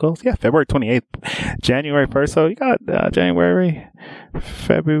Cucos? Yeah, February 28th. January 1st. So you got January,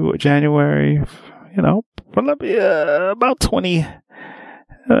 February, January, about 20,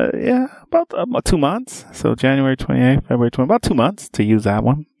 about 2 months. So January 28th, February 20th, about 2 months to use that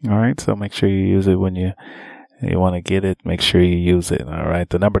one. All right. So make sure you use it when you want to get it. Make sure you use it. All right.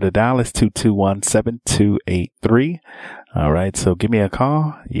 The number to dial is 221-7283. All right. So give me a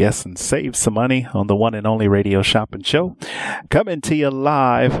call. Yes. And save some money on the one and only radio shopping show. Coming to you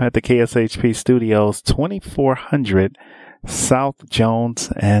live at the KSHP studios, 2400 South Jones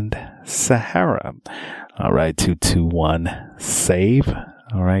and Sahara. All right. 221-SAVE.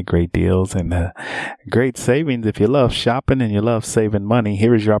 All right. Great deals and great savings. If you love shopping and you love saving money,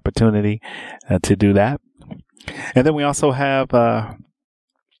 here is your opportunity to do that. And then we also have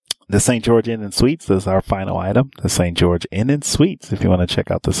the St. George Inn and Suites is our final item. The St. George Inn and Suites. If you want to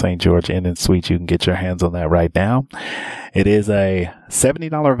check out the St. George Inn and Suites, you can get your hands on that right now. It is a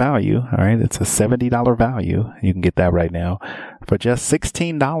 $70 value. All right. It's a $70 value. You can get that right now for just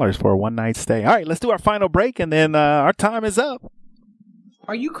 $16 for a one-night stay. All right. Let's do our final break and then our time is up.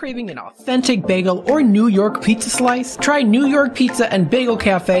 Are you craving an authentic bagel or New York pizza slice? Try New York Pizza and Bagel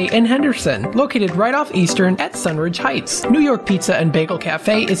Cafe in Henderson, located right off Eastern at Sunridge Heights. New York Pizza and Bagel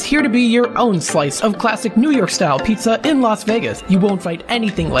Cafe is here to be your own slice of classic New York style pizza in Las Vegas. You won't find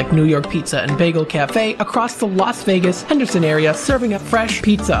anything like New York Pizza and Bagel Cafe across the Las Vegas, Henderson area, serving up fresh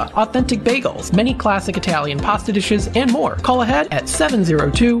pizza, authentic bagels, many classic Italian pasta dishes, and more. Call ahead at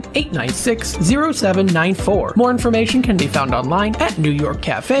 702-896-0794. More information can be found online at NewYorkCafe.Vegas.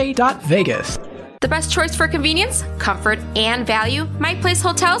 The best choice for convenience, comfort, and value, My Place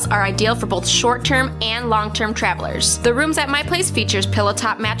hotels are ideal for both short-term and long-term travelers. The rooms at My Place features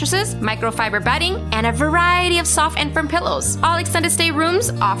pillow-top mattresses, microfiber bedding, and a variety of soft and firm pillows. All extended stay rooms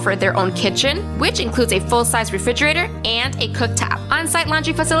offer their own kitchen, which includes a full-size refrigerator and a cooktop. On-site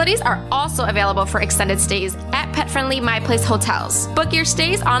laundry facilities are also available for extended stays at pet-friendly My Place hotels. Book your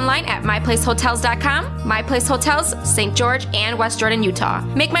stays online at myplacehotels.com. My Place Hotels, St. George and West Jordan, Utah.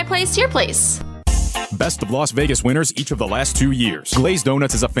 Make My Place your place. Best of Las Vegas winners each of the last 2 years. Glazed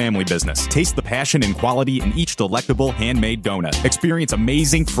Donuts is a family business. Taste the passion and quality in each delectable handmade donut. Experience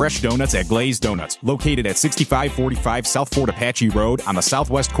amazing fresh donuts at Glazed Donuts, located at 6545 South Fort Apache Road on the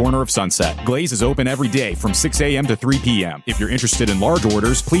southwest corner of Sunset. Glaze is open every day from 6 a.m. to 3 p.m. If you're interested in large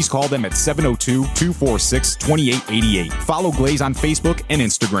orders, please call them at 702-246-2888. Follow Glaze on Facebook and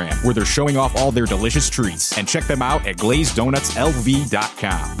Instagram, where they're showing off all their delicious treats. And check them out at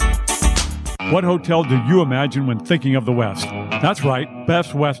glazedonutslv.com. What hotel do you imagine when thinking of the West? That's right,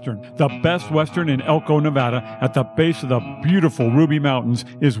 Best Western. The Best Western in Elko, Nevada, at the base of the beautiful Ruby Mountains,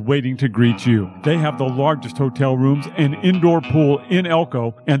 is waiting to greet you. They have the largest hotel rooms and indoor pool in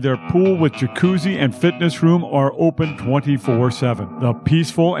Elko, and their pool with jacuzzi and fitness room are open 24/7. The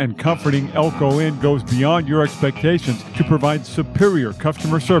peaceful and comforting Elko Inn goes beyond your expectations to provide superior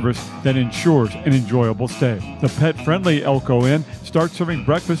customer service that ensures an enjoyable stay. The pet-friendly Elko Inn starts serving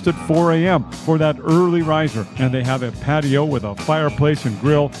breakfast at 4 a.m. for that early riser, and they have a patio with a fireplace and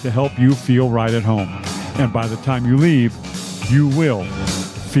grill to help you feel right at home. And by the time you leave, you will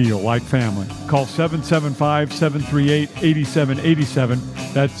feel like family. Call 775-738-8787.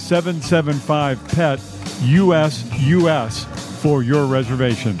 That's 775-PET-US for your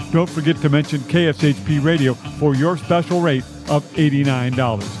reservation. Don't forget to mention KSHP Radio for your special rate of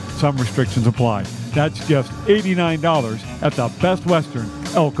 $89. Some restrictions apply. That's just $89 at the Best Western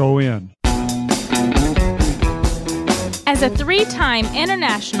Elko Inn. As a 3-time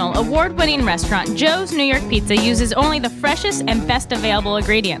international award-winning restaurant, Joe's New York Pizza uses only the freshest and best available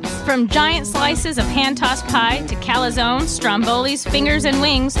ingredients. From giant slices of hand-tossed pie to calzone, strombolis, fingers, and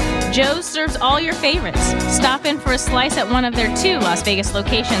wings, Joe's serves all your favorites. Stop in for a slice at one of their 2 Las Vegas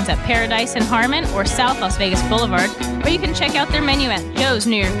locations at Paradise and Harmon or South Las Vegas Boulevard, or you can check out their menu at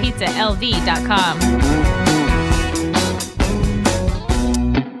joesnewyorkpizzalv.com.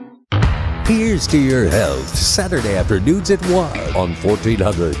 Here's to your health, Saturday afternoons at 1 on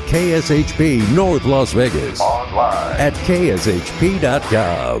 1400 KSHP North Las Vegas. Online at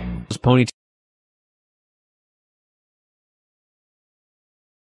kshp.com. Pony.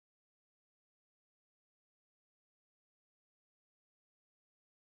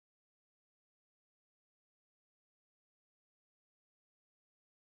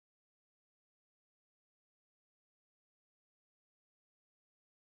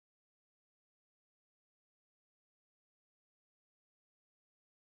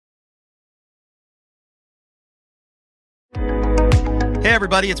 Hey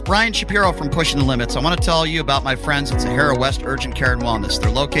everybody, it's Brian Shapiro from Pushing the Limits. I want to tell you about my friends at Sahara West Urgent Care and Wellness.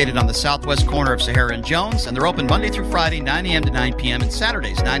 They're located on the southwest corner of Sahara and Jones, and they're open Monday through Friday, 9 a.m. to 9 p.m., and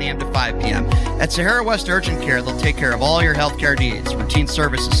Saturdays, 9 a.m. to 5 p.m. At Sahara West Urgent Care, they'll take care of all your healthcare needs, routine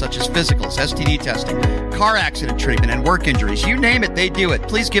services such as physicals, STD testing, car accident treatment, and work injuries. You name it, they do it.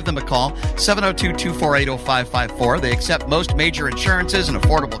 Please give them a call, 702-248-0554. They accept most major insurances and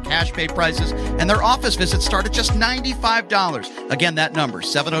affordable cash pay prices, and their office visits start at just $95. Again, that number,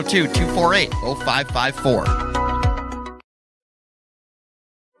 702-248-0554.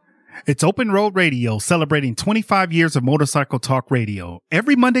 It's Open Road Radio, celebrating 25 years of motorcycle talk radio.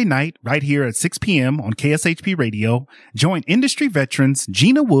 Every Monday night, right here at 6 p.m. on KSHP Radio, join industry veterans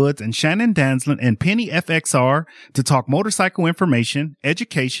Gina Woods and Shannon Danslin and Penny FXR to talk motorcycle information,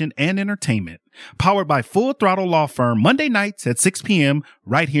 education, and entertainment. Powered by Full Throttle Law Firm, Monday nights at 6 p.m.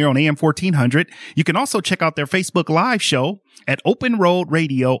 right here on AM 1400. You can also check out their Facebook Live show at Open Road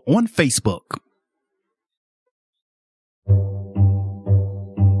Radio on Facebook.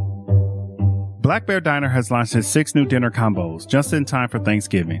 Black Bear Diner has launched its 6 new dinner combos just in time for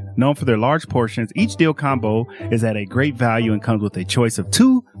Thanksgiving. Known for their large portions, each deal combo is at a great value and comes with a choice of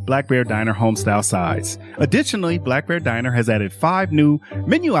 2 Black Bear Diner home-style sides. Additionally, Black Bear Diner has added 5 new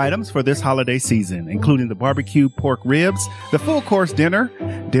menu items for this holiday season, including the barbecue pork ribs, the full-course dinner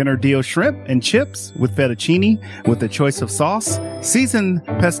deal shrimp and chips with fettuccine with a choice of sauce, seasoned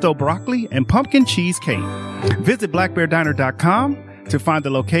pesto broccoli, and pumpkin cheese cake. Visit blackbeardiner.com to find the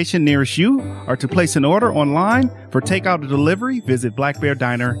location nearest you, or to place an order online for takeout or delivery, visit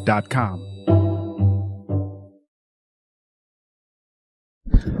blackbeardiner.com.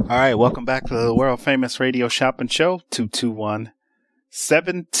 All right, welcome back to the world famous radio shopping show. 221-72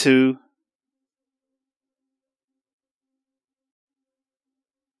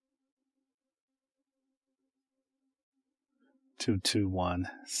 221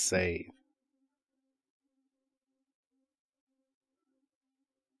 save.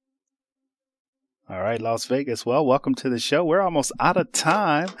 All right, Las Vegas. Well, welcome to the show. We're almost out of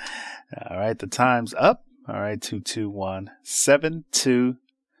time. All right, the time's up. All right,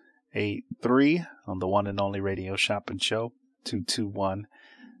 221-7283 on the one and only radio shopping show.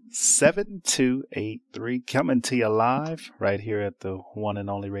 221-7283 coming to you live right here at the one and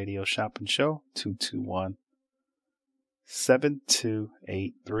only radio shopping show.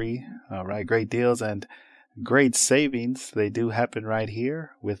 221-7283. All right, great deals and great savings. They do happen right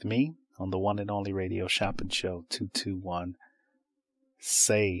here with me on the one and only radio shopping show. 221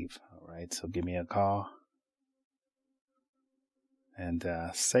 save. All right, so give me a call and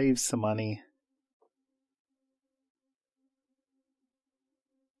save some money.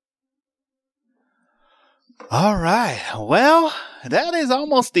 All right. Well, that is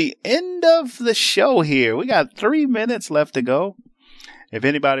almost the end of the show here. We got 3 minutes left to go. If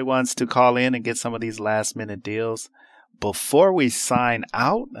anybody wants to call in and get some of these last minute deals before we sign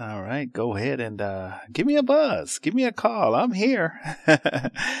out, all right, go ahead and give me a buzz. Give me a call. I'm here. All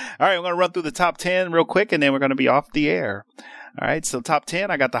right, we're going to run through the top 10 real quick, and then we're going to be off the air. All right, so top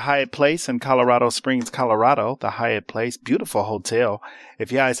 10, I got the Hyatt Place in Colorado Springs, Colorado. The Hyatt Place, beautiful hotel.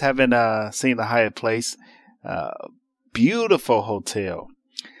 If you guys haven't seen the Hyatt Place, beautiful hotel.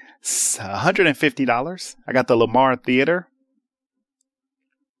 $150. I got the Lamar Theater.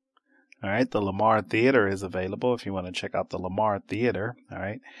 All right, the Lamar Theater is available if you want to check out the Lamar Theater. All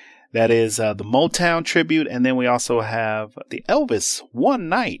right, that is the Motown tribute, and then we also have the Elvis One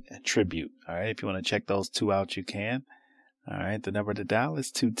Night tribute. All right, if you want to check those two out, you can. All right, the number to dial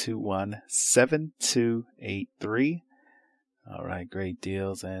is 221-7283. All right, great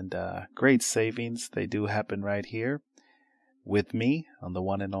deals and great savings. They do happen right here with me on the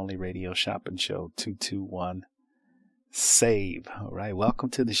one and only Radio Shopping Show, 221-SAVE. All right,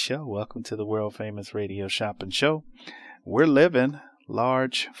 welcome to the show. Welcome to the world famous Radio Shopping Show. We're living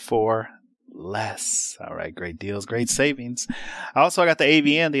large for less. All right, great deals, great savings. I also got the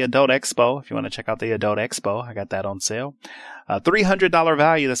AVN, the Adult Expo. If you want to check out the Adult Expo, I got that on sale. $300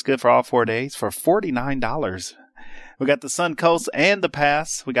 value. That's good for all 4 days for $49. We got the Suncoast and the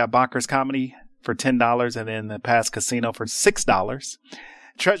Pass. We got Bonkers Comedy for $10 and then the Pass Casino for $6.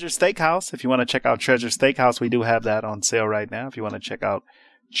 Treasure Steakhouse. If you want to check out Treasure Steakhouse, we do have that on sale right now. If you want to check out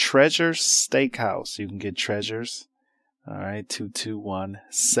Treasure Steakhouse, you can get Treasures. All right,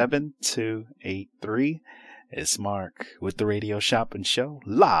 221-7283. It's Mark with the Radio Shopping Show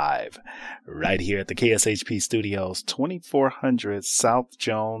live right here at the KSHP Studios, 2400 South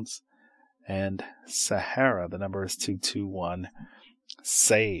Jones and Sahara. The number is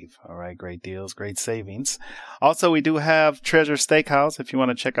 221-SAVE. All right, great deals, great savings. Also, we do have Treasure Steakhouse. If you want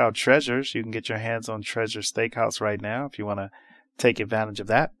to check out Treasures, you can get your hands on Treasure Steakhouse right now if you want to take advantage of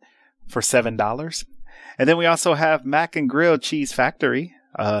that for $7. And then we also have Mac and Grill Cheese Factory,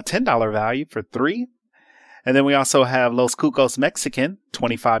 $10 value for $3. And then we also have Los Cucos Mexican,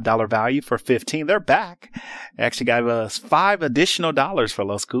 $25 value for $15. They're back. They actually gave us $5 additional for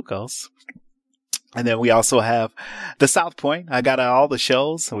Los Cucos. And then we also have the South Point. I got all the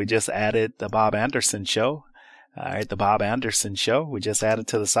shows. We just added the Bob Anderson Show. All right, the Bob Anderson Show. We just added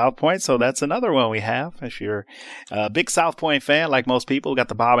to the South Point. So that's another one we have. If you're a big South Point fan, like most people, we got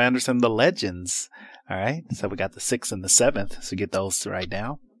the Bob Anderson, the Legends. All right, so we got the 6th and the 7th. So get those right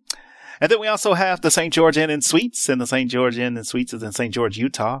now. And then we also have the St. George Inn and Suites. And the St. George Inn and Suites is in St. George,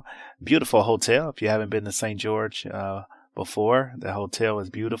 Utah. Beautiful hotel. If you haven't been to St. George before, the hotel is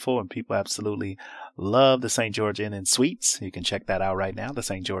beautiful and people absolutely love the St. George Inn and Suites. You can check that out right now. The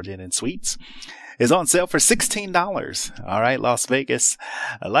St. George Inn and Suites is on sale for $16. All right, Las Vegas.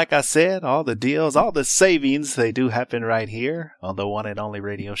 Like I said, all the deals, all the savings, they do happen right here on the one and only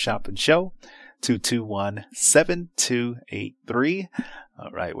Radio Shopping Show. 221-7283.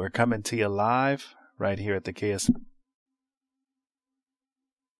 All right, we're coming to you live right here at the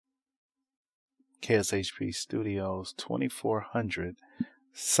KSHP Studios, 2400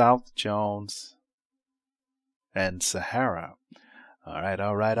 South Jones and Sahara. All right.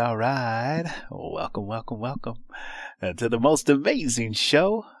 Welcome to the most amazing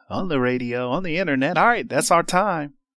show on the radio, on the internet. All right, that's our time.